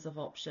 millions of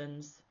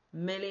options,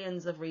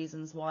 millions of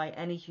reasons why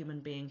any human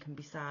being can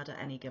be sad at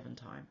any given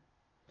time.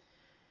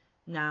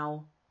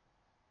 Now,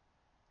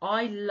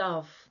 I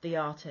love the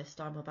artist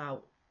I'm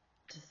about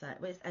to say.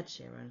 Well, it's Ed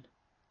Sheeran.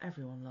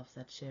 Everyone loves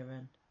Ed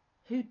Sheeran.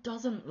 Who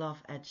doesn't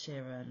love Ed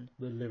Sheeran?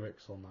 The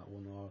lyrics on that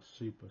one are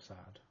super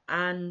sad.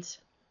 And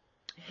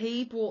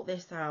he brought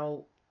this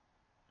out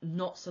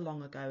not so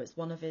long ago. It's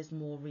one of his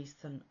more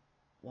recent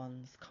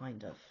ones,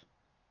 kind of.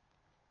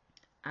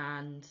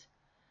 And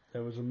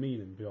there was a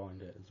meaning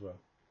behind it as well.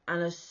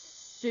 And as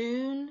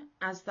soon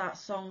as that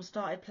song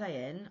started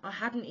playing, I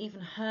hadn't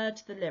even heard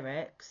the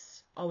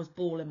lyrics. I was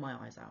bawling my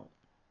eyes out.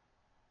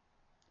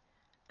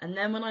 And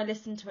then when I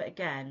listened to it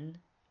again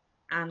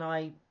and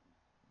I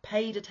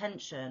paid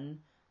attention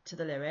to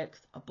the lyrics,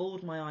 I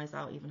bawled my eyes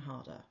out even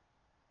harder.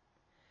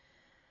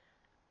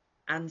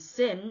 And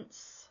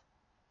since,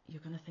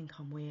 you're going to think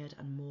I'm weird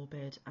and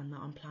morbid and that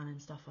I'm planning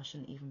stuff I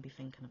shouldn't even be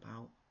thinking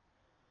about.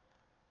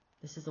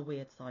 This is a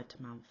weird side to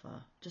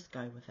Manfa. Just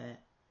go with it.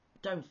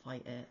 Don't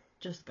fight it.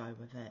 Just go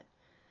with it.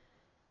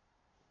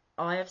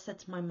 I have said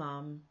to my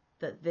mum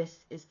that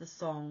this is the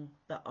song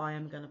that I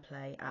am going to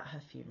play at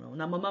her funeral.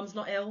 Now, my mum's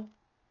not ill.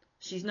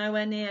 She's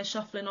nowhere near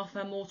shuffling off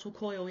her mortal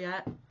coil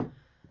yet.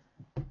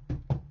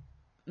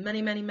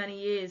 Many, many,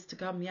 many years to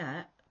come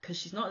yet, because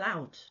she's not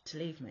allowed to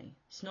leave me.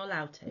 She's not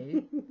allowed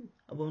to.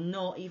 I will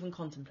not even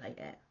contemplate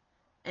it.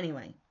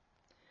 Anyway,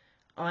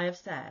 I have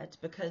said,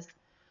 because...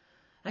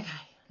 Okay,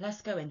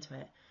 let's go into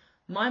it.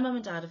 My mum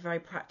and dad are very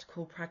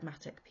practical,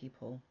 pragmatic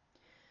people.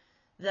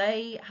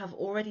 They have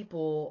already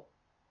bought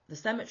the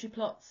cemetery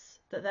plots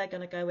that they're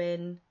going to go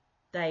in.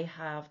 They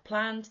have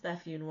planned their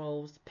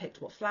funerals,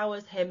 picked what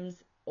flowers, hymns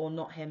or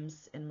not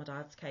hymns in my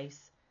dad's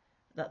case,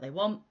 that they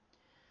want.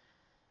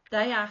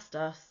 They asked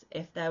us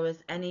if there was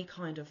any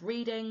kind of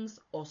readings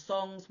or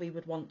songs we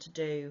would want to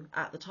do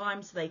at the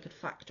time so they could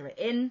factor it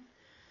in.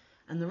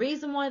 And the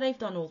reason why they've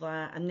done all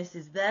that, and this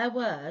is their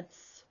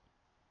words,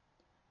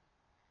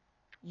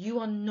 you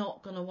are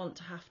not going to want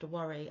to have to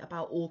worry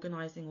about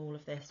organising all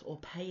of this or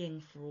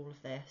paying for all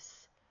of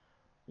this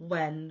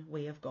when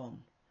we have gone.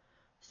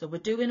 So we're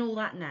doing all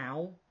that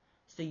now.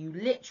 So you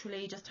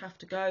literally just have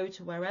to go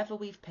to wherever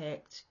we've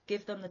picked,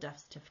 give them the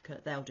death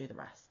certificate, they'll do the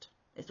rest.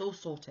 It's all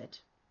sorted.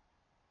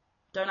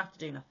 Don't have to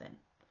do nothing.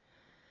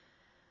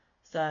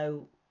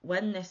 So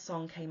when this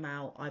song came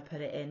out, I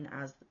put it in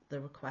as the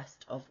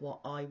request of what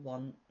I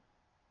want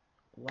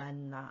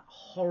when that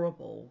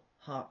horrible,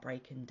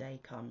 heartbreaking day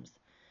comes.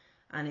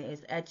 And it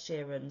is Ed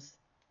Sheeran's,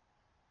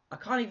 I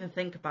can't even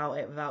think about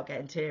it without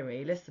getting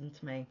teary. Listen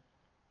to me.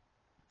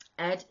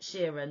 Ed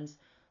Sheeran's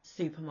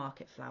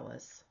Supermarket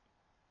Flowers.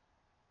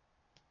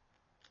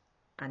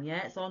 And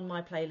yeah, it's on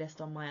my playlist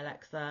on my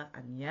Alexa.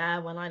 And yeah,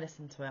 when I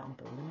listen to it, I'm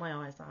bawling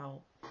my eyes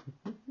out.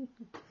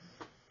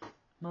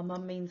 My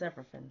mum means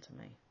everything to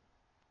me.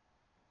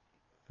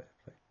 Fair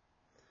play.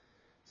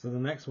 So the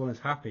next one is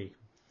Happy.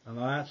 And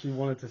I actually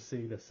wanted to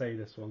say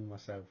this one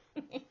myself.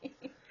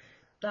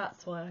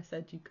 That's why I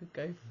said you could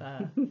go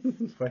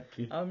first. Thank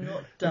you. I'm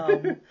not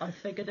dumb. I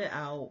figured it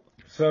out.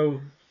 So,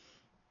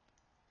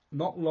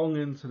 not long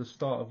into the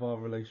start of our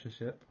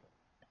relationship,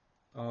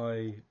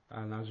 and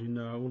as you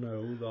know,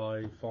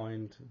 I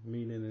find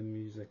meaning in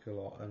music a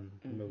lot and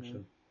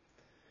emotion.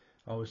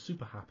 I was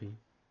super happy.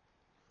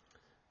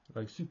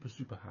 Like super,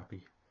 super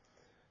happy.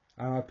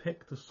 And I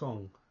picked a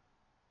song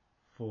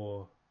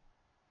for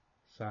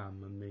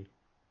Sam and me.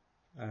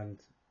 And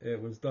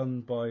it was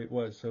done by,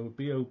 so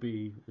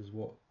B.O.B. is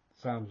what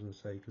Sam's going to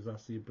say, because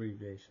that's the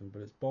abbreviation,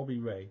 but it's Bobby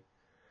Ray.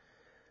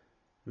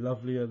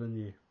 Lovelier Than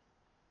You.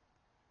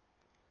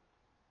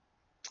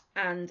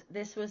 And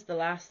this was the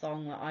last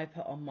song that I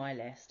put on my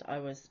list. I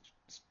was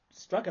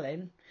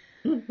struggling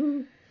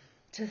to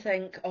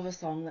think of a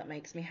song that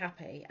makes me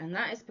happy. And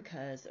that is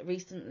because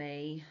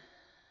recently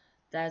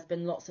there's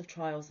been lots of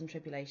trials and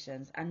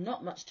tribulations and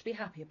not much to be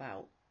happy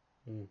about,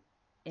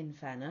 in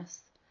fairness.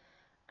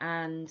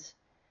 And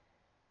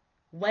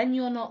when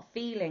you're not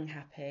feeling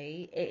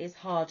happy, it is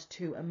hard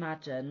to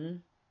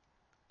imagine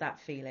that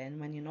feeling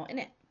when you're not in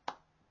it.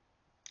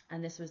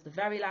 And this was the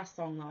very last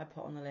song that I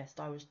put on the list.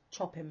 I was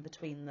chopping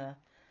between the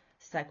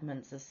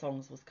segments as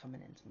songs was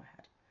coming into my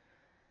head.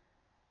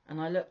 And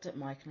I looked at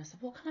Mike and I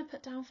said, what can I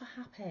put down for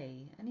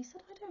happy? And he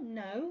said, I don't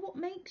know. What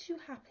makes you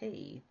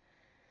happy?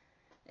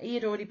 He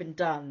had already been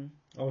done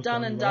and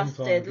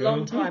dusted,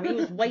 long time. He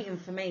was waiting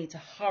for me to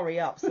hurry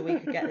up so we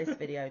could get this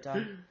video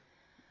done.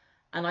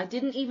 And I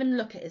didn't even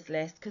look at his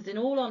list because, in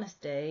all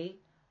honesty,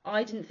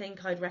 I didn't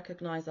think I'd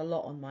recognise a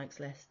lot on Mike's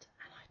list.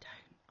 And I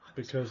don't.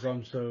 Because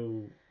I'm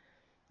so...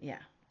 Yeah,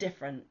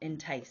 different in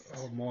taste.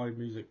 Oh, my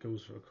music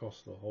goes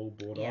across the whole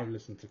board. Yeah. I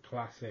listen to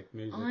classic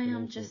music. I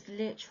am just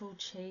literal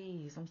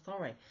cheese. I'm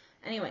sorry.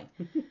 Anyway,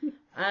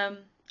 I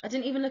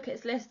didn't even look at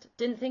his list.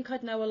 Didn't think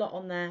I'd know a lot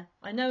on there.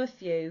 I know a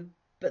few,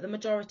 but the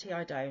majority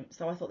I don't.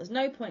 So I thought there's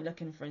no point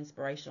looking for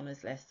inspiration on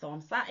his list. So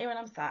I'm sat here and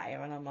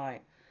I'm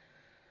like,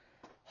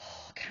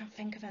 oh, I can't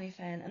think of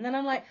anything. And then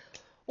I'm like,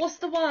 what's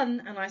the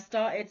one? And I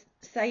started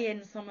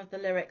saying some of the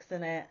lyrics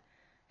in it.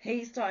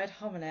 He started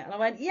humming it. And I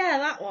went, yeah,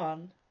 that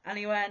one. And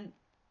he went,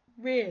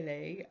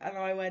 really? And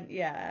I went,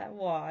 yeah,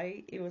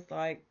 why? He was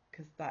like,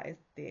 because that is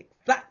the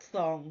exact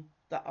song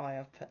that I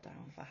have put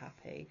down for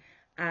happy.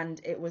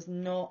 And it was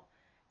not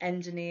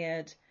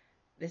engineered.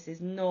 This is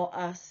not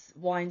us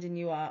winding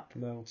you up.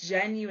 No.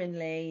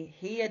 Genuinely,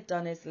 he had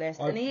done his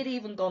list. And he had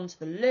even gone to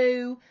the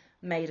loo,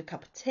 made a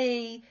cup of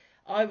tea.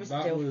 I was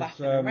still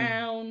faffing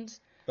around.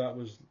 That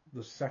was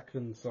the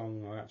second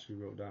song I actually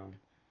wrote down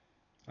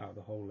out of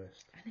the whole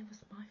list. And it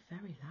was my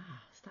very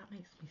last. That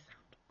makes me sound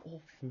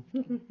awful.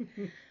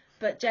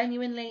 But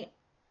genuinely,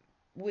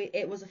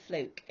 it was a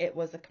fluke. It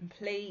was a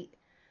complete...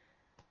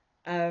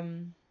 But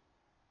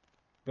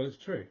it's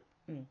true.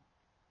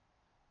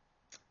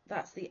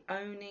 That's the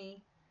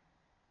only...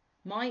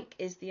 Mike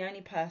is the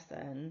only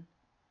person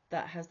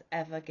that has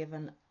ever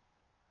given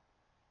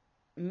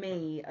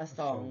me a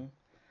song.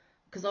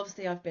 Because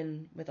obviously I've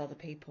been with other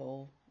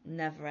people.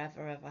 Never,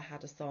 ever, ever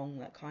had a song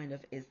that kind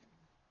of is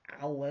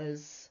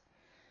ours.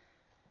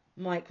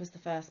 Mike was the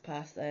first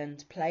person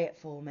to play it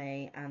for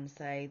me and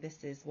say,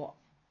 this is what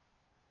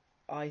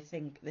I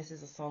think, this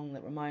is a song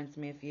that reminds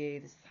me of you,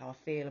 this is how I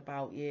feel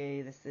about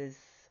you, this is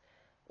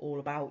all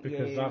about you.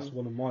 Because that's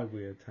one of my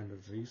weird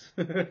tendencies.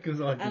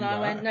 I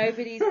went,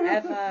 nobody's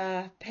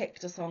ever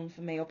picked a song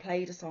for me or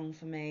played a song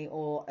for me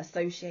or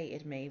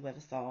associated me with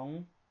a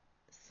song.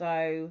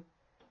 So,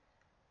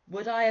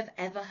 would I have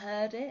ever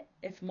heard it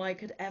if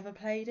Mike had ever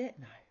played it?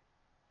 No.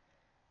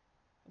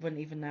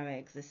 Wouldn't even know it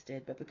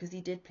existed, but because he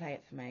did play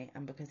it for me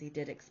and because he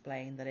did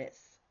explain that it's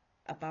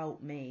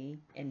about me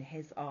in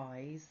his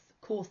eyes.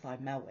 Of course I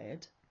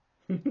melted.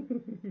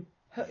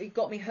 He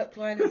got me hook,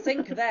 line and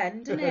sinker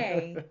then, didn't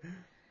he?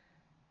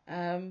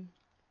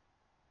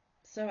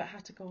 So it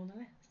had to go on the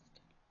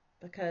list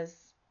because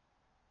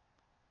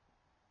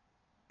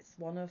it's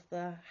one of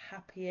the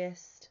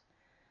happiest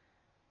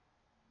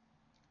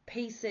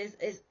pieces.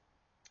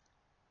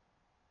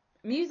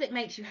 Music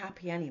makes you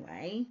happy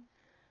anyway.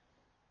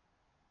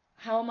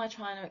 How am I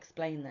trying to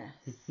explain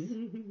this?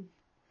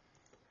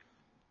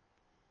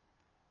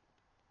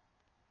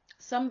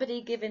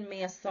 Somebody giving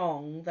me a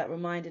song that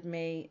reminded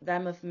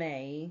them of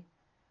me,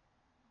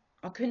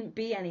 I couldn't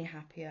be any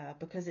happier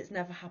because it's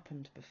never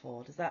happened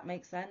before. Does that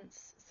make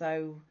sense?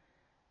 So,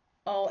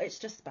 it's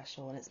just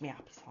special and it's my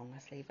happy song.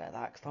 Let's leave it at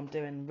that because I'm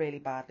doing really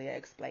badly at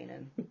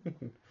explaining.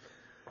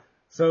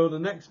 So the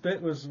next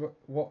bit was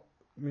what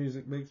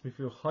music makes me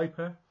feel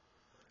hyper.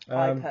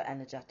 Hyper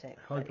energetic.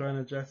 Hyper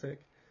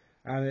energetic.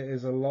 And it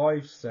is a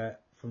live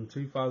set from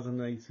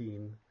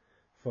 2018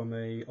 from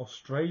a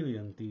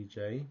Australian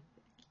DJ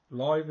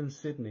live in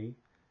Sydney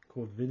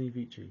called Vinny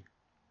Vici.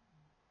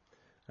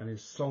 And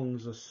his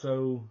songs are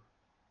so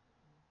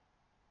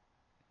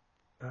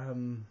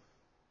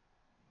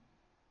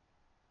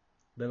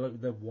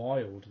they're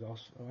wild.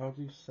 How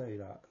do you say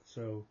that?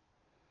 So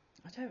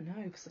I don't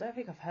know because I don't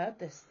think I've heard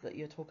this that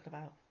you're talking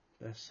about.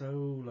 They're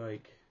so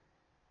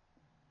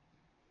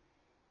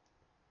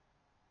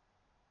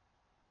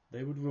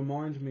they would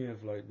remind me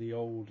of the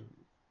old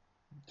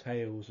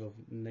tales of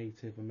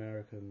Native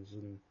Americans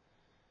and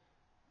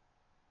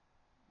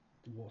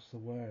what's the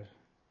word?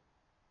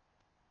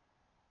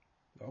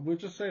 We'll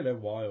just say they're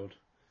wild.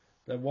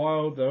 They're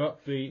wild, they're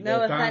upbeat,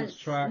 they're dance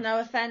tracks. No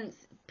offence.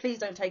 Please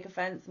don't take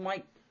offence.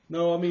 Mike.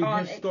 No, I mean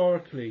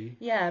historically.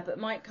 Yeah, but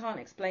Mike can't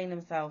explain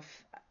himself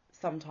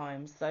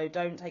sometimes, so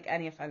don't take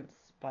any offence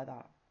by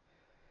that.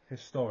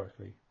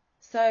 Historically.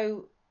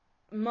 So,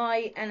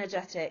 my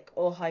energetic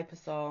or hyper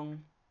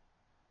song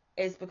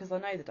is because I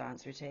know the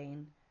dance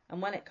routine,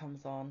 and when it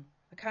comes on,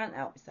 I can't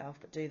help myself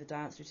but do the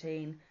dance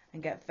routine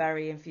and get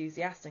very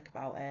enthusiastic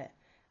about it.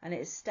 And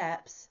it is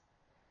steps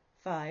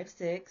 5,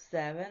 6,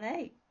 7,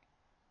 8.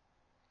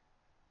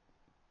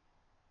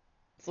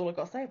 That's all I've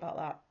got to say about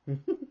that.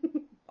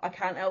 I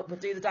can't help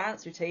but do the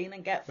dance routine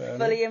and get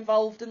fully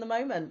involved in the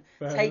moment.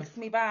 Takes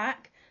me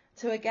back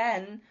to,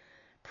 again,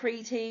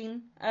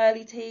 pre-teen,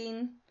 early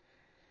teen,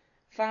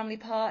 family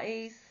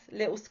parties,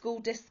 little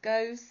school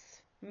discos,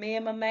 me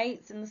and my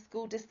mates in the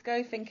school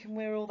disco thinking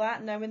we're all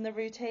that, knowing the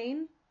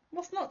routine.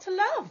 What's not to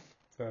love?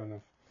 Fair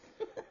enough.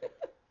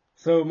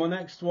 So my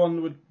next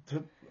one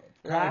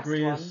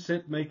category is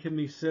making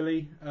me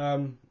silly.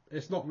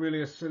 It's not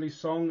really a silly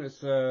song.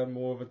 It's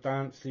more of a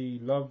dancey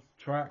love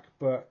track,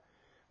 but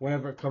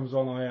whenever it comes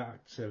on, I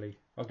act silly.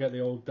 I get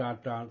the old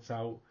dad dance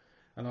out,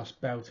 and I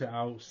belt it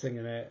out,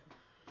 singing it.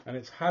 And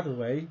it's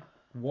Hadaway,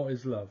 What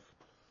Is Love?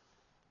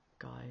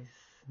 Guys.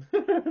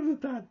 The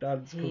dad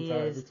dance comes he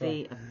out is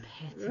the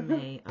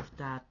epitome of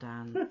dad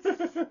dance.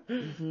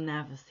 You've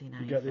never seen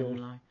anything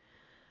like.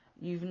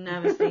 You've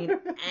never seen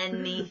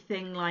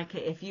anything like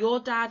it. If your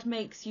dad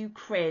makes you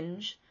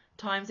cringe,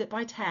 times it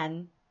by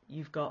 10,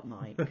 you've got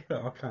Mike.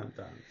 I can't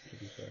dance, to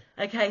be fair.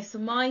 Okay, so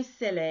my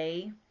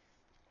silly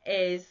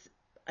is,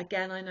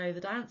 again, I know the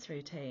dance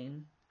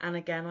routine. And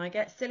again, I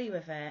get silly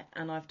with it.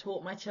 And I've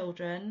taught my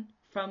children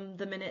from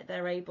the minute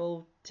they're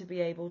able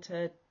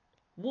to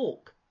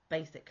walk,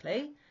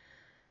 basically.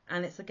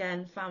 And it's,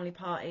 again, family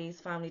parties,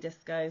 family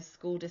discos,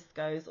 school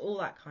discos, all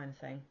that kind of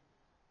thing.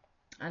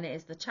 And it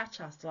is the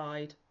Cha-Cha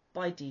Slide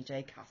by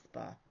DJ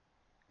Casper.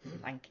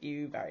 Thank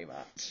you very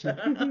much.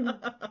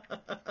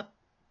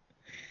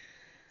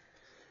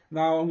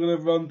 Now I'm going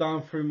to run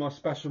down through my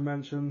special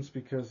mentions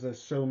because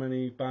there's so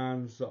many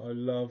bands that I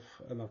love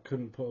and I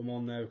couldn't put them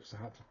on there because I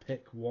had to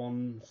pick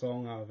one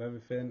song out of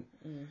everything.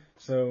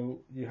 So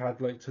you had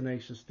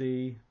Tenacious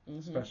D,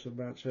 special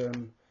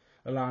mention,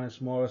 Alanis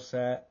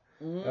Morissette,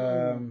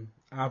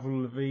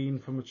 Avril Lavigne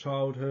from my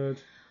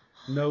childhood,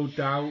 No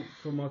Doubt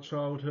from my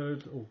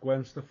childhood, or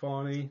Gwen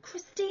Stefani.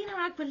 Christina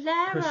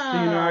Aguilera.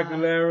 Christina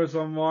Aguilera's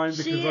on mine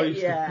because I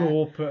used to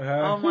gawp at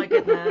her. Oh my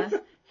goodness.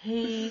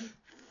 He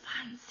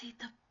fancied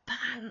the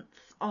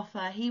pants off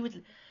her.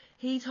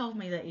 He told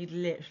me that he'd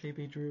literally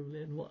be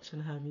drooling watching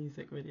her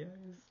music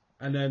videos.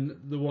 And then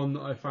the one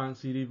that I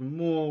fancied even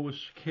more was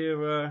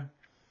Shakira.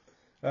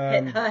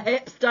 Hit her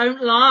hips,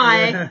 don't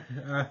lie.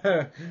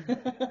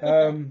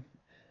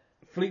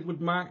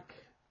 Fleetwood Mac,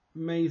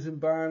 amazing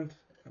band.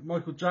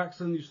 Michael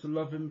Jackson, used to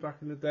love him back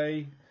in the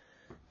day.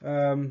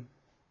 Yeah,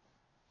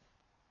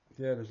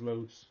 there's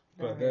loads.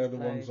 But they're the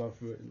ones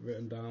I've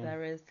written down.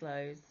 There is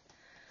loads.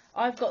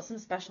 I've got some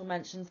special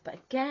mentions, but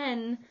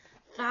again,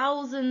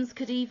 thousands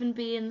could even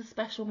be in the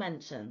special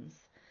mentions.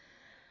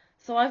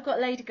 So I've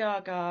got Lady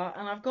Gaga,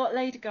 and I've got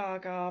Lady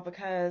Gaga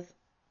because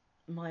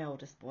my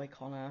oldest boy,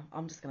 Connor,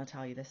 I'm just going to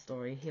tell you this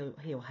story.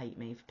 He'll hate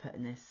me for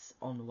putting this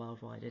on the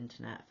worldwide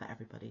internet for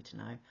everybody to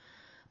know.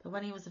 But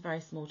when he was a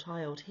very small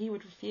child, he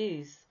would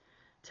refuse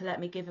to let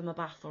me give him a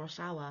bath or a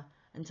shower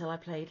until I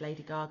played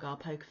Lady Gaga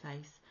Poker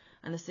Face.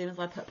 And as soon as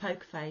I put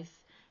Poker Face,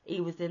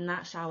 He was in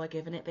that shower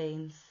giving it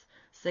beans,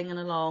 singing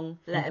along,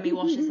 letting me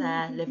wash his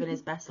hair, living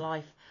his best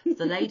life.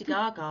 So Lady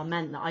Gaga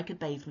meant that I could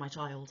bathe my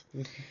child.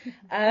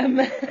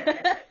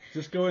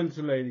 Just going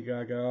to Lady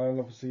Gaga, I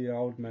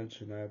would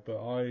mention her,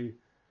 but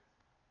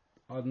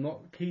I'm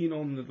not keen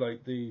on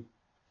the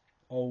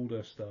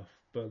older stuff,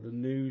 but the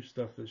new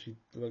stuff that she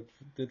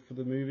did for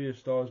the movie A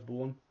Star Is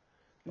Born,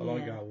 I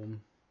like that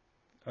one.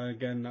 And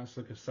again, that's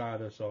like a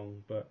sadder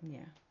song, but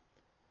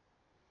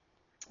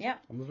yeah,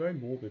 I'm a very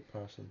morbid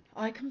person.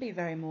 I can be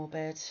very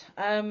morbid.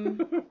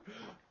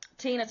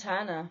 Tina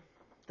Turner,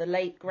 the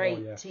late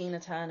great Tina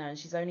Turner, and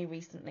she's only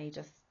recently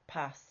just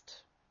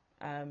passed.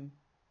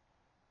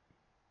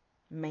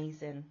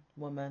 Amazing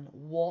woman.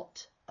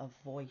 What a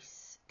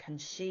voice. Can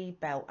she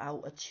belt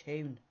out a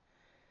tune?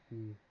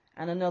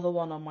 And another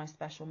one on my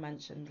special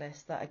mention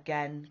list that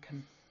again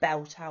can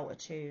belt out a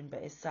tune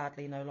but is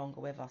sadly no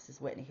longer with us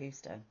is Whitney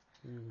Houston.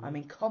 I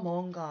mean, come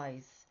on,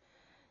 guys.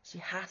 She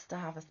has to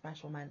have a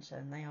special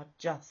mention. They are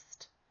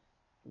just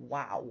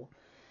wow.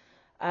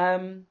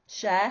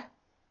 Cher,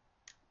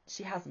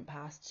 she hasn't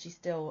passed. She's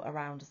still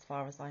around as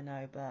far as I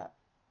know, but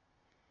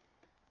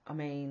I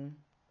mean,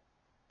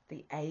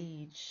 the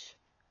age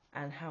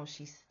and how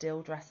she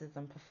still dresses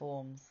and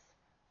performs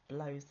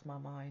blows my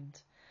mind.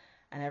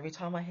 And every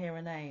time I hear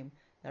a name,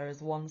 there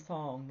is one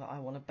song that I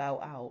want to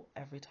belt out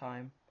every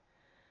time.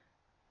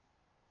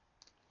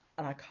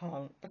 And I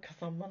can't because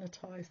I'm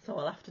monetized, so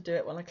I'll have to do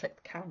it when I click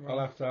the camera. I'll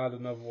have to add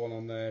another one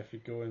on there if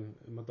you go in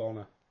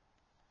Madonna.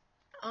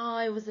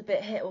 I was a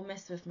bit hit or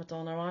miss with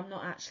Madonna. I'm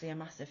not actually a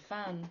massive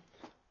fan.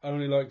 I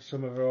only like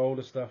some of her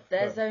older stuff.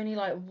 There's only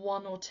like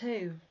one or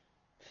two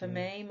for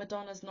me.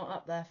 Madonna's not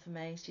up there for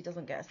me. She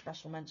doesn't get a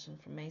special mention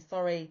from me.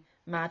 Sorry,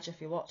 Madge,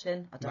 if you're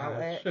watching. I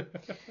doubt it.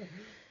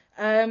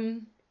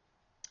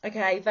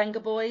 Okay, Venga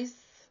Boys.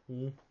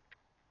 Yeah.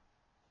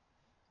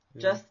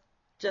 Just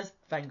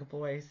Venga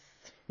Boys.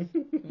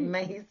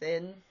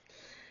 Amazing.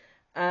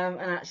 And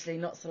actually,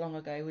 not so long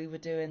ago, we were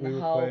doing the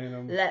whole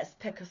let's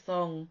pick a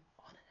song.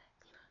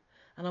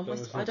 And I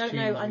don't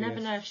know. I never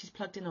know if she's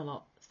plugged in or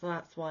not. So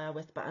that's why I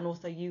whisper. And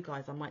also, you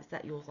guys, I might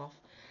set yours off.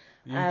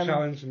 You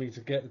challenged me to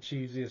get the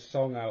cheesiest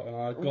song out, and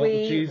I got the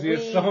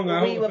cheesiest song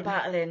out. We were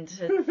battling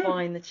to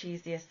find the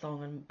cheesiest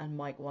song, and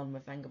Mike won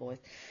with Venga Boys.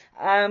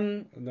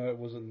 No, it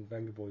wasn't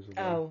Venga Boys.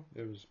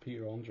 It was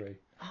Peter Andre.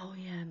 Oh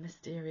yeah,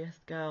 Mysterious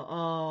Girl.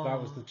 Oh,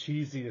 that was the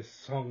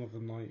cheesiest song of the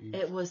 90s.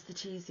 It was the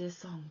cheesiest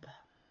song, but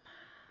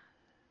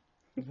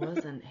man,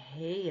 wasn't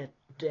he a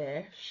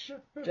dish?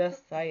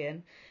 Just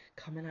saying.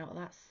 Coming out of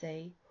that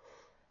sea.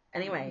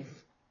 Anyways,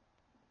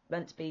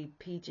 meant to be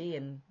PG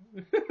and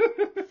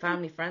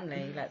family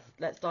friendly.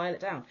 Let's dial it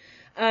down.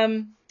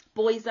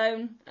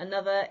 Boyzone,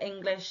 another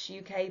English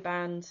UK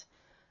band.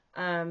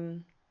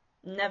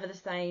 Never the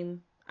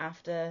same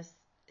after.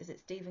 Is it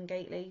Stephen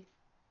Gately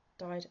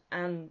died?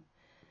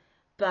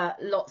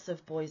 But lots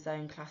of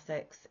Boyzone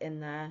classics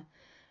in there.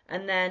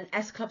 And then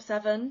S Club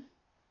 7.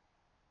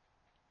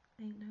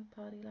 Ain't no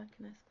party like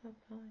an S Club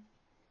 5.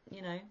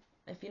 You know,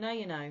 if you know,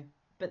 you know.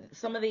 But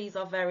some of these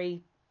are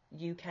very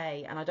UK,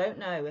 and I don't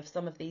know if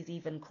some of these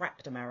even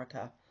cracked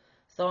America.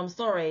 So I'm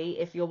sorry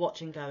if you're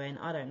watching going,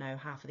 I don't know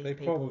half of these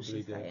people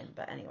she's saying.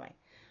 But anyway,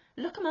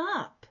 look them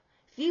up.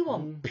 If you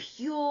want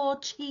pure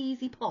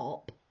cheesy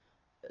pop,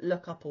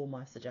 look up all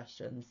my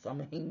suggestions. I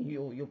mean,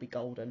 you'll be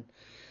golden.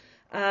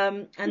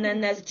 And then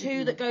there's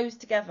two that goes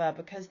together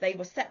because they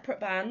were separate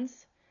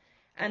bands,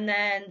 and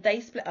then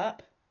they split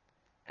up,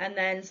 and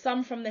then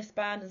some from this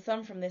band and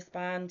some from this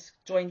band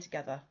joined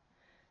together.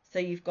 So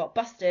you've got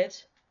Busted,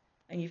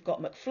 and you've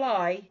got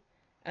McFly,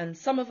 and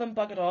some of them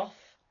buggered off.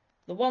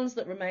 The ones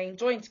that remained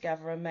joined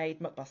together and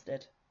made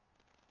McBusted.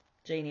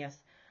 Genius.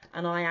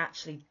 And I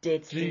actually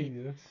did see...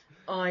 Genius?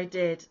 I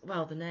did.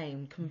 Well, the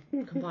name,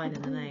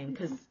 combining the name,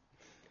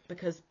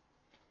 because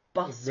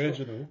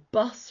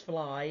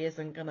Busfly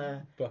isn't going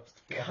to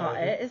cut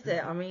it, is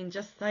it? I mean,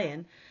 just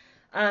saying.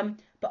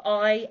 But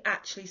I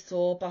actually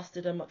saw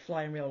Busted and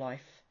McFly in real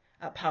life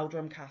at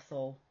Powderham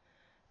Castle.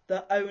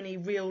 The only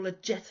real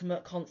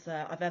legitimate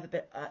concert I've ever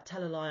been at.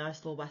 Tell a lie, I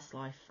saw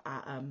Westlife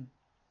at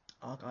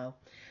Argyle.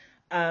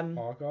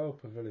 Argyle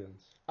Pavilions.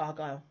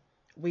 Argyle.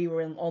 We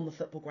were on the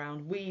football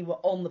ground. We were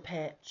on the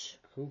pitch.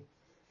 Cool.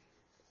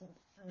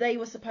 They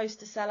were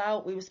supposed to sell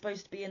out. We were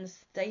supposed to be in the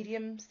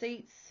stadium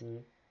seats.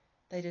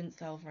 They didn't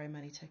sell very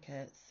many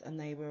tickets, and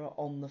they were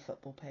on the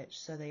football pitch.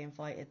 So they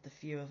invited the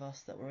few of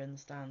us that were in the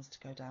stands to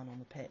go down on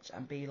the pitch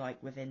and be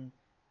like within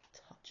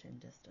touching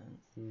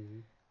distance.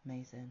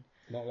 Amazing.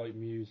 Not like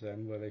Muse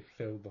then, where they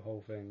filled the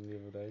whole thing the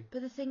other day.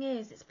 But the thing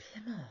is, it's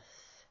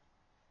Plymouth.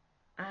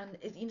 And,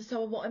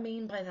 so what I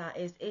mean by that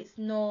is it's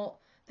not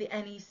the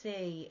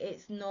NEC.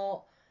 It's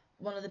not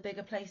one of the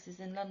bigger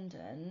places in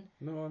London.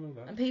 No, I know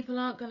that. And people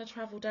aren't going to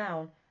travel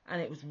down. And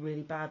it was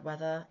really bad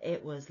weather.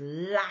 It was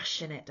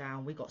lashing it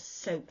down. We got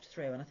soaked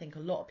through. And I think a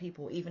lot of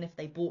people, even if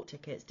they bought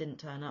tickets, didn't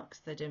turn up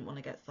because they didn't want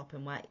to get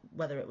sopping wet,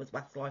 whether it was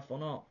Westlife or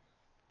not.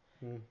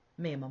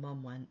 Me and my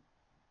mum went.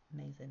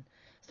 Amazing.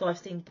 So I've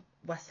seen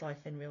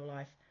Westlife in real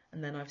life,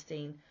 and then I've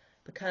seen,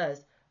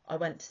 because I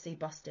went to see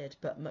Busted,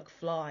 but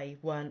McFly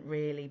weren't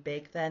really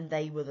big then.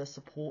 They were the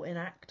supporting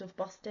act of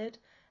Busted.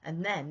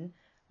 And then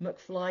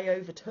McFly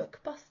overtook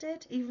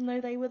Busted, even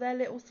though they were their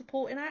little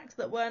supporting act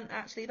that weren't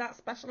actually that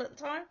special at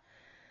the time.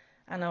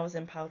 And I was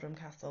in Powderham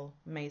Castle.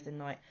 Amazing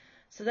night.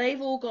 So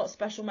they've all got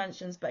special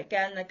mentions, but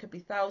again, there could be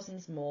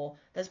thousands more.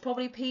 There's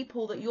probably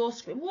people that you're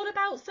screaming, what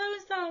about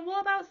so-and-so?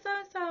 What about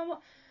so-and-so?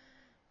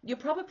 You're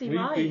probably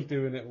right. We've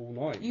been doing it all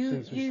night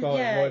since we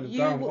started writing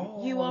them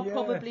down. You are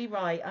probably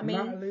right. I mean,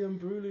 Natalie and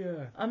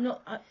Brulia. I'm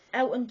not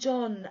Elton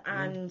John,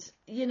 and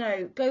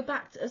go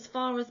back as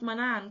far as my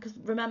nan, because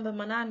remember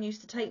my nan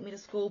used to take me to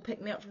school,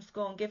 pick me up from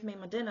school, and give me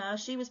my dinner.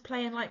 She was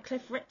playing like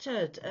Cliff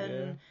Richard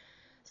and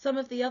some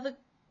of the other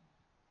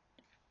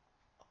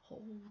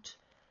old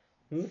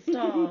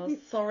stars.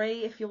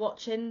 Sorry if you're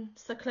watching,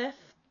 Sir Cliff.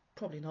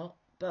 Probably not,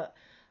 but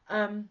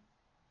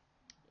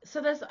so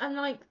there's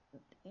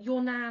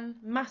your nan,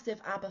 massive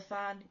ABBA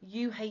fan.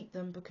 You hate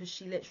them because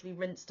she literally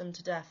rinsed them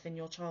to death in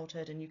your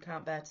childhood and you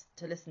can't bear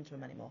to listen to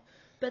them anymore.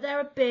 But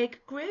they're a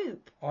big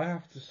group. I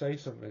have to say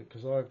something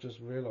because I've just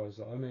realised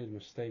that I made a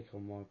mistake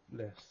on my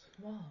list.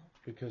 What?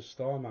 Because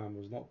Starman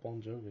was not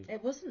Bon Jovi.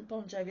 It wasn't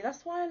Bon Jovi.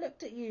 That's why I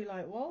looked at you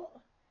like, what?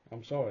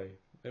 I'm sorry.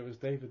 It was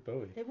David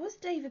Bowie. It was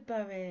David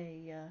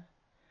Bowie.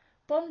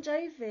 Bon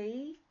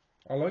Jovi.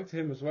 I liked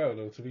him as well,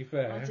 though, to be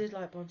fair. I did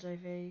like Bon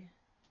Jovi.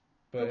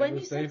 But when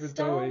you David said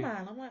Starman, Bowie.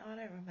 I'm like, I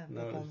don't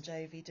remember Bon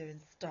Jovi doing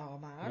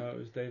Starman. No, it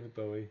was David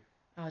Bowie.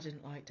 I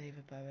didn't like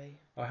David Bowie.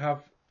 I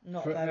have,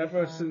 Not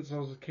ever since I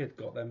was a kid,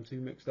 got them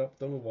two mixed up.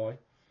 Don't know why.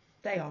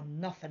 They are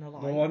nothing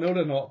alike. No, I know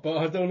they're not, but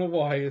I don't know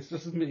why. It's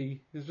just me.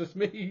 It's just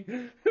me.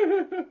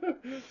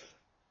 You're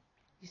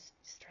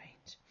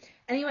strange.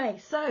 Anyway,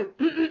 so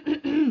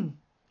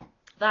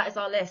that is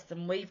our list,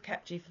 and we've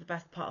kept you for the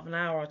best part of an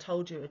hour. I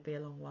told you it would be a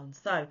long one.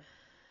 So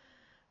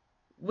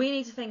we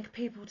need to think of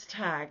people to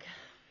tag.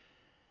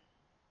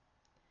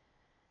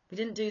 We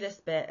didn't do this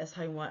bit as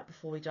homework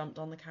before we jumped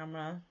on the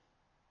camera.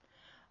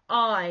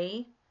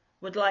 I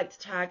would like to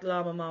tag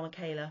Llama Mama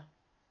Kayla.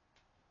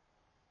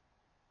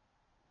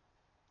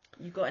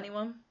 You got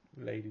anyone?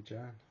 Lady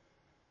Jan.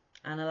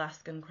 And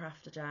Alaskan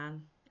Crafter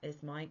Jan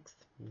is Mike's.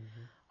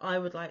 Mm-hmm. I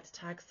would like to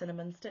tag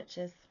Cinnamon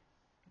Stitches.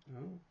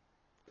 Oh.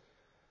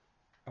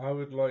 I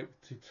would like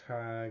to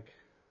tag...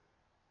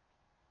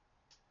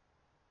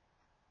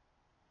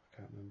 I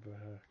can't remember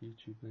her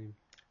YouTube name.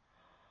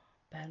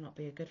 Better not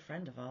be a good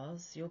friend of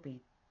ours. You'll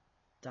be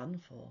done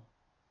for.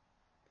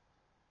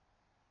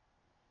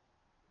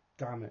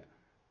 Damn it.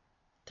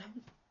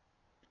 Don't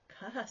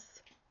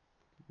curse.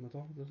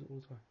 Madonna does it all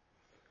the time.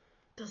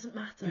 Doesn't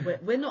matter.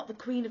 We're not the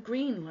Queen of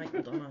Green like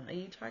Madonna. Are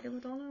you tagging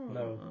Madonna? Or?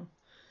 No.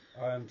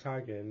 I am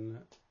tagging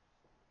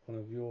one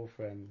of your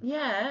friends.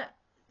 Yeah.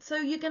 So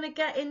you're going to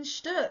get in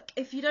shtuck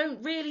if you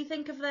don't really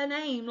think of their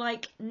name.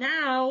 Like,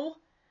 now.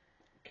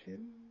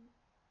 Kim?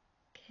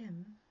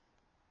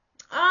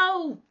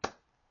 Oh!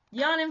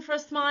 Yarning for a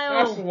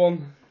Smile. That's the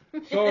one.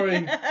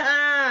 Sorry.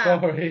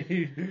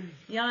 Sorry.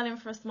 Yarning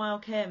for a Smile,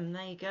 Kim.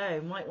 There you go.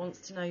 Mike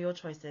wants to know your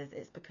choices.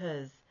 It's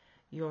because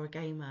you're a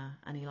gamer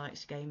and he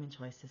likes your gaming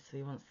choices, so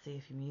he wants to see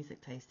if your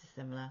music taste is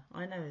similar.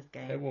 I know his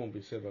game. It won't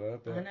be similar,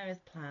 but... I know his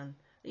plan.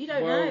 You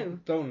don't know.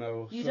 Don't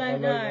know. You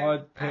don't know. I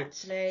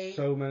picked actually.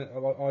 So many.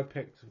 I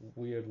picked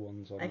weird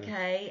ones on there.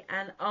 Okay,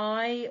 and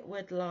I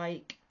would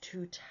like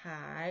to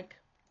tag...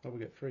 Oh, we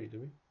get 3,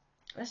 do we?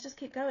 Let's just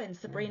keep going.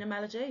 Sabrina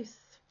Melodice.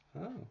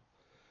 Oh.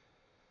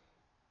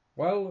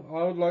 Well,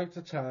 I would like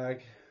to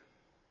tag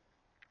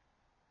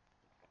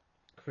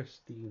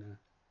Christina.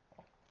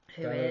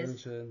 Who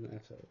is?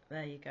 Janetto.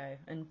 There you go.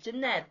 And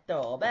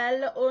Janetto.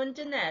 Bella and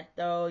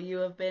Janetto. You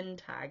have been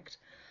tagged.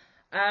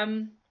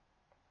 And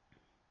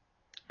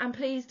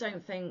please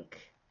don't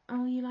think,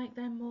 oh, you like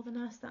them more than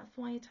us, that's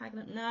why you're tagging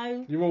them.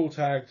 No. You're all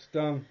tagged.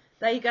 Done.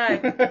 There you go.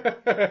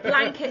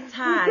 Blanket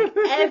tag.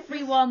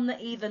 Everyone that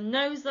either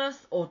knows us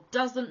or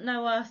doesn't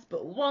know us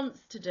but wants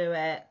to do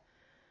it,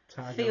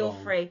 Tag feel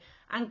along. free.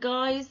 And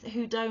guys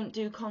who don't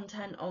do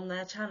content on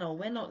their channel,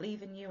 we're not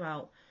leaving you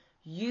out.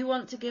 You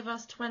want to give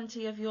us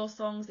 20 of your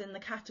songs in the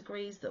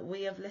categories that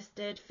we have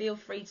listed, feel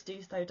free to do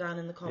so down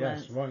in the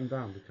comments. Yes, write them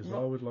down because I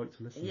would like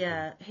to listen to them.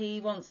 Yeah, he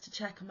wants to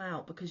check them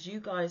out because you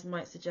guys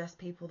might suggest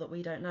people that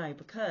we don't know,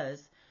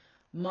 because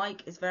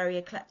Mike is very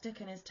eclectic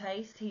in his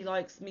taste. He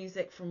likes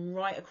music from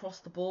right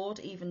across the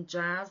board, even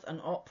jazz and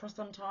opera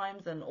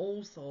sometimes and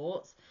all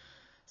sorts.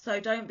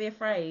 So don't be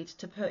afraid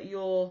to put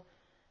your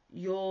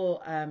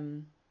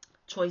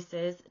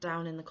choices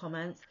down in the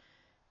comments.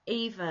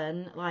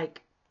 Even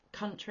like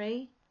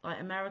country,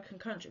 like American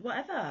country,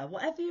 whatever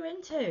you're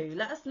into,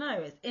 let us know.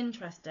 It's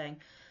interesting.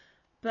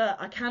 But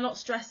I cannot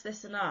stress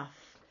this enough.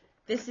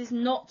 This is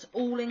not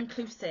all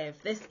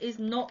inclusive. This is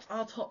not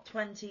our top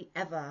 20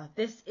 ever.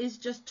 This is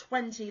just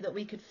 20 that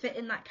we could fit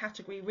in that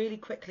category really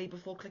quickly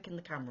before clicking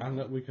the camera. And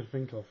that we could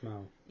think of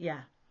now.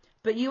 Yeah.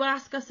 But you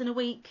ask us in a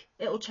week,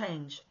 it'll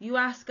change. You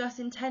ask us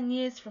in 10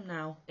 years from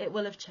now, it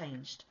will have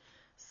changed.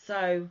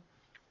 So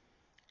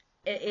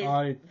It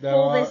is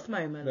this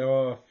moment. There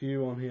are a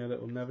few on here that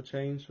will never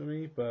change for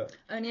me, but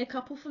only a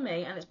couple for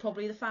me, and it's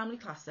probably the family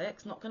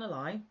classics. Not gonna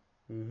lie.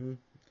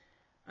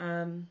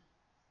 And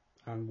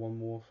one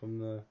more from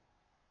the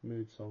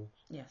mood songs.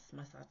 Yes,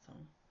 my sad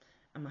song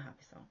and my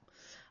happy song.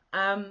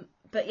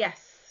 But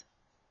yes,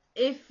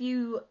 if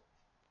you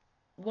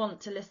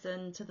want to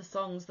listen to the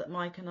songs that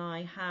Mike and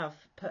I have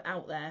put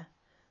out there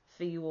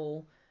for you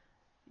all,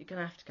 you're going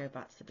to have to go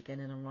back to the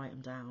beginning and write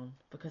them down,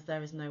 because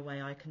there is no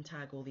way I can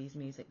tag all these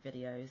music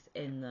videos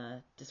in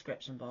the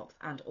description box,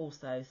 and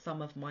also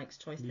some of Mike's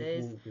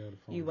choices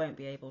you won't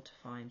be able to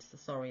find, so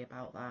sorry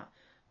about that,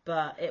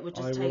 but it would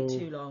just take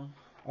too long.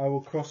 I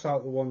will cross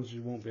out the ones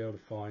you won't be able to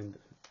find,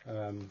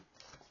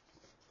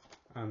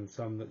 and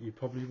some that you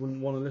probably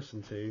wouldn't want to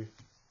listen to.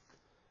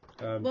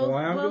 But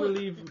I am going to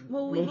leave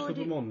most of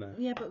them on there.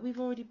 Yeah, but we've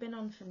already been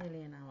on for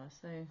nearly an hour,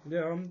 so...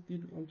 Yeah, I'm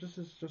just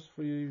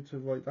for you to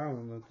write down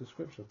in the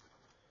description.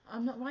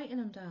 I'm not writing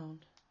them down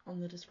on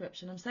the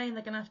description. I'm saying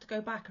they're going to have to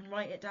go back and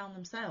write it down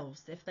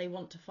themselves if they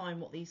want to find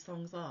what these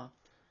songs are.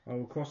 I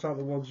will cross out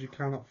the ones you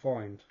cannot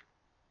find.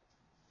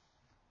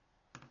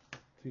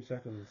 2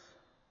 seconds.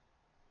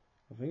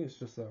 I think it's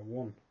just that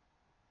one.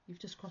 You've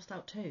just crossed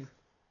out 2.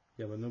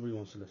 Yeah, but nobody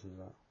wants to listen to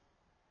that.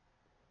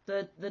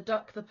 The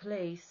Duck the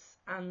Police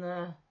and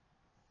the...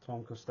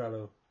 Tom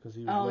Costello, because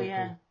he was local.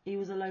 Yeah, he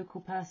was a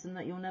local person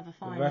that you'll never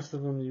find. The rest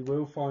of them you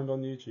will find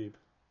on YouTube.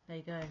 There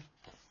you go.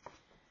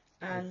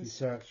 And if you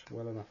search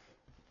well enough.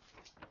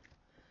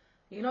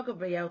 You're not going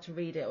to be able to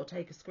read it or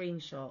take a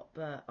screenshot,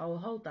 but I will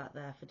hold that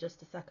there for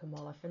just a second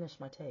while I finish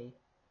my tea.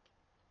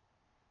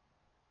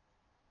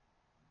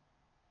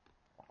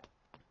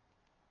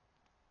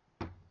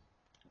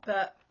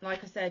 But,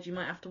 like I said, you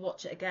might have to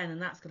watch it again, and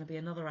that's going to be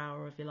another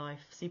hour of your life,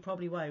 so you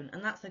probably won't,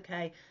 and that's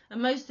okay.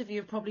 And most of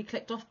you have probably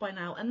clicked off by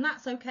now, and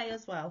that's okay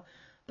as well.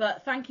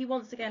 But thank you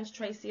once again to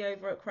Tracy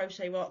over at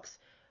Crochet Rocks,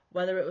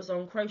 whether it was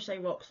on Crochet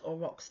Rocks or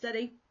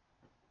Rocksteady.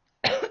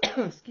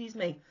 Excuse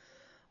me.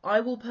 I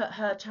will put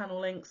her channel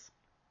links,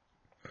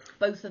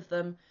 both of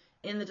them,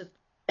 in the...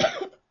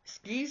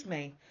 Excuse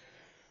me.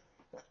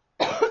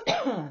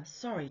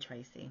 Sorry,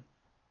 Tracy.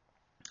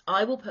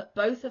 I will put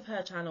both of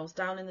her channels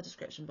down in the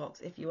description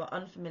box. If you are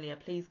unfamiliar,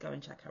 please go and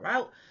check her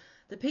out.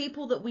 The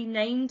people that we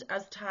named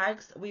as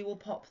tags, we will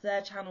pop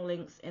their channel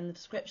links in the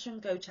description.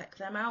 Go check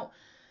them out.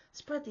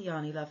 Spread the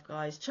yarny love,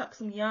 guys. Chuck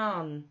some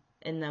yarn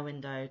in their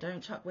window.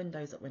 Don't chuck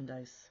windows at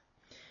windows.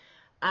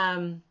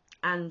 And,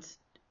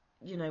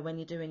 you know, when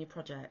you're doing your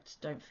project,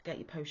 don't forget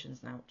your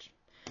potions, nouch.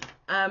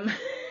 But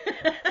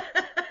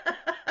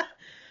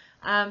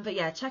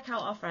yeah, check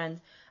out our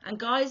friends. And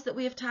guys that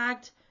we have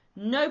tagged,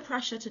 no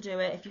pressure to do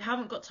it. If you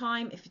haven't got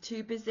time, if you're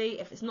too busy,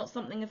 if it's not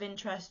something of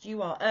interest,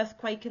 you are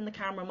earthquaking the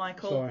camera,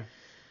 Michael. Sorry.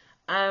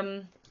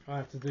 I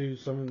have to do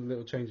some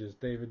little changes.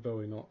 David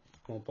Bowie, not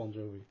Bon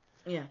Jovi.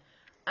 Yeah.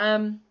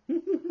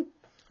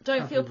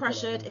 Don't feel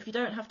pressured. If you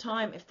don't have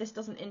time, if this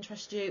doesn't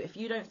interest you, if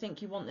you don't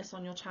think you want this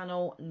on your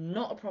channel,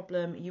 not a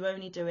problem. You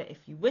only do it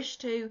if you wish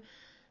to.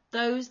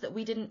 Those that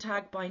we didn't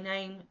tag by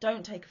name,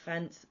 don't take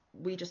offence.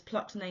 We just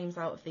plucked names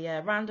out of the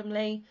air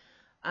randomly.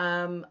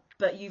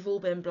 But you've all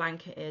been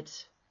blanketed,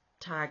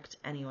 tagged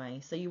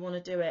anyway. So you want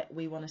to do it,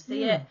 we want to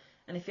see it.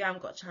 And if you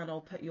haven't got a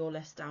channel, put your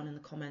list down in the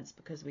comments,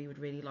 because we would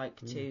really like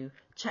to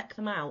check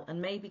them out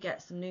and maybe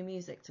get some new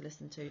music to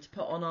listen to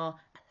put on our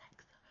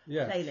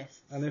Alexa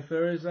playlists. And if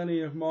there is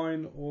any of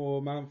mine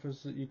or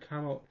Manfa's that you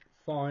cannot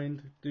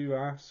find, do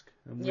ask.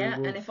 And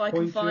and if I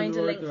can find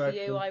a link for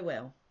you, I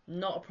will.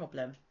 Not a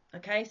problem.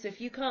 Okay, so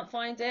if you can't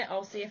find it,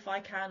 I'll see if I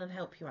can and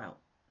help you out.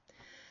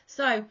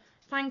 So,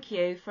 thank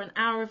you for an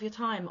hour of your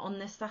time on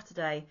this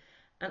Saturday.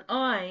 And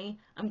I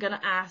am going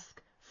to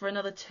ask for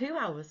another 2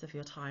 hours of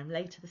your time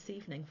later this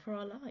evening for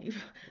our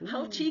live.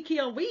 How cheeky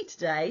are we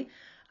today?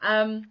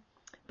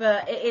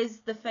 But it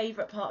is the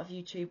favourite part of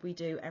YouTube we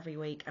do every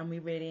week, and we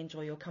really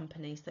enjoy your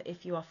company. So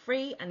if you are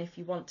free and if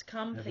you want to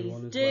come, please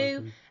do.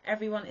 Welcome.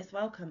 Everyone is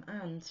welcome.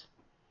 And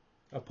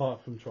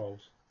apart from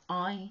trolls,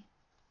 I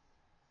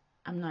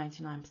am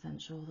 99%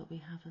 sure that we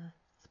have a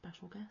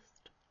special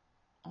guest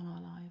on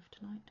our live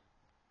tonight.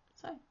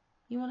 So,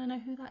 you want to know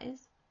who that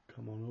is?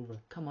 Come on over.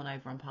 Come on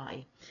over and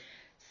party.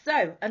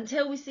 So,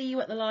 until we see you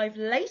at the live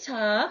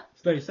later,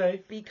 stay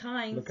safe, be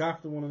kind, look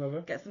after one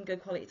another, get some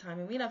good quality time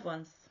in with loved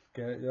ones,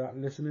 get that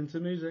listening to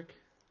music,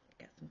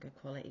 get some good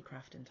quality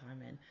crafting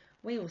time in.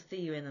 We will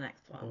see you in the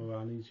next one. All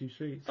around these 2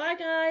 streets. Bye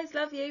guys,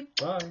 love you.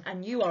 Bye.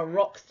 And you are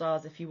rock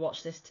stars if you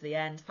watch this to the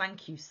end.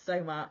 Thank you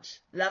so much.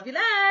 Love you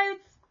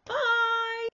loads.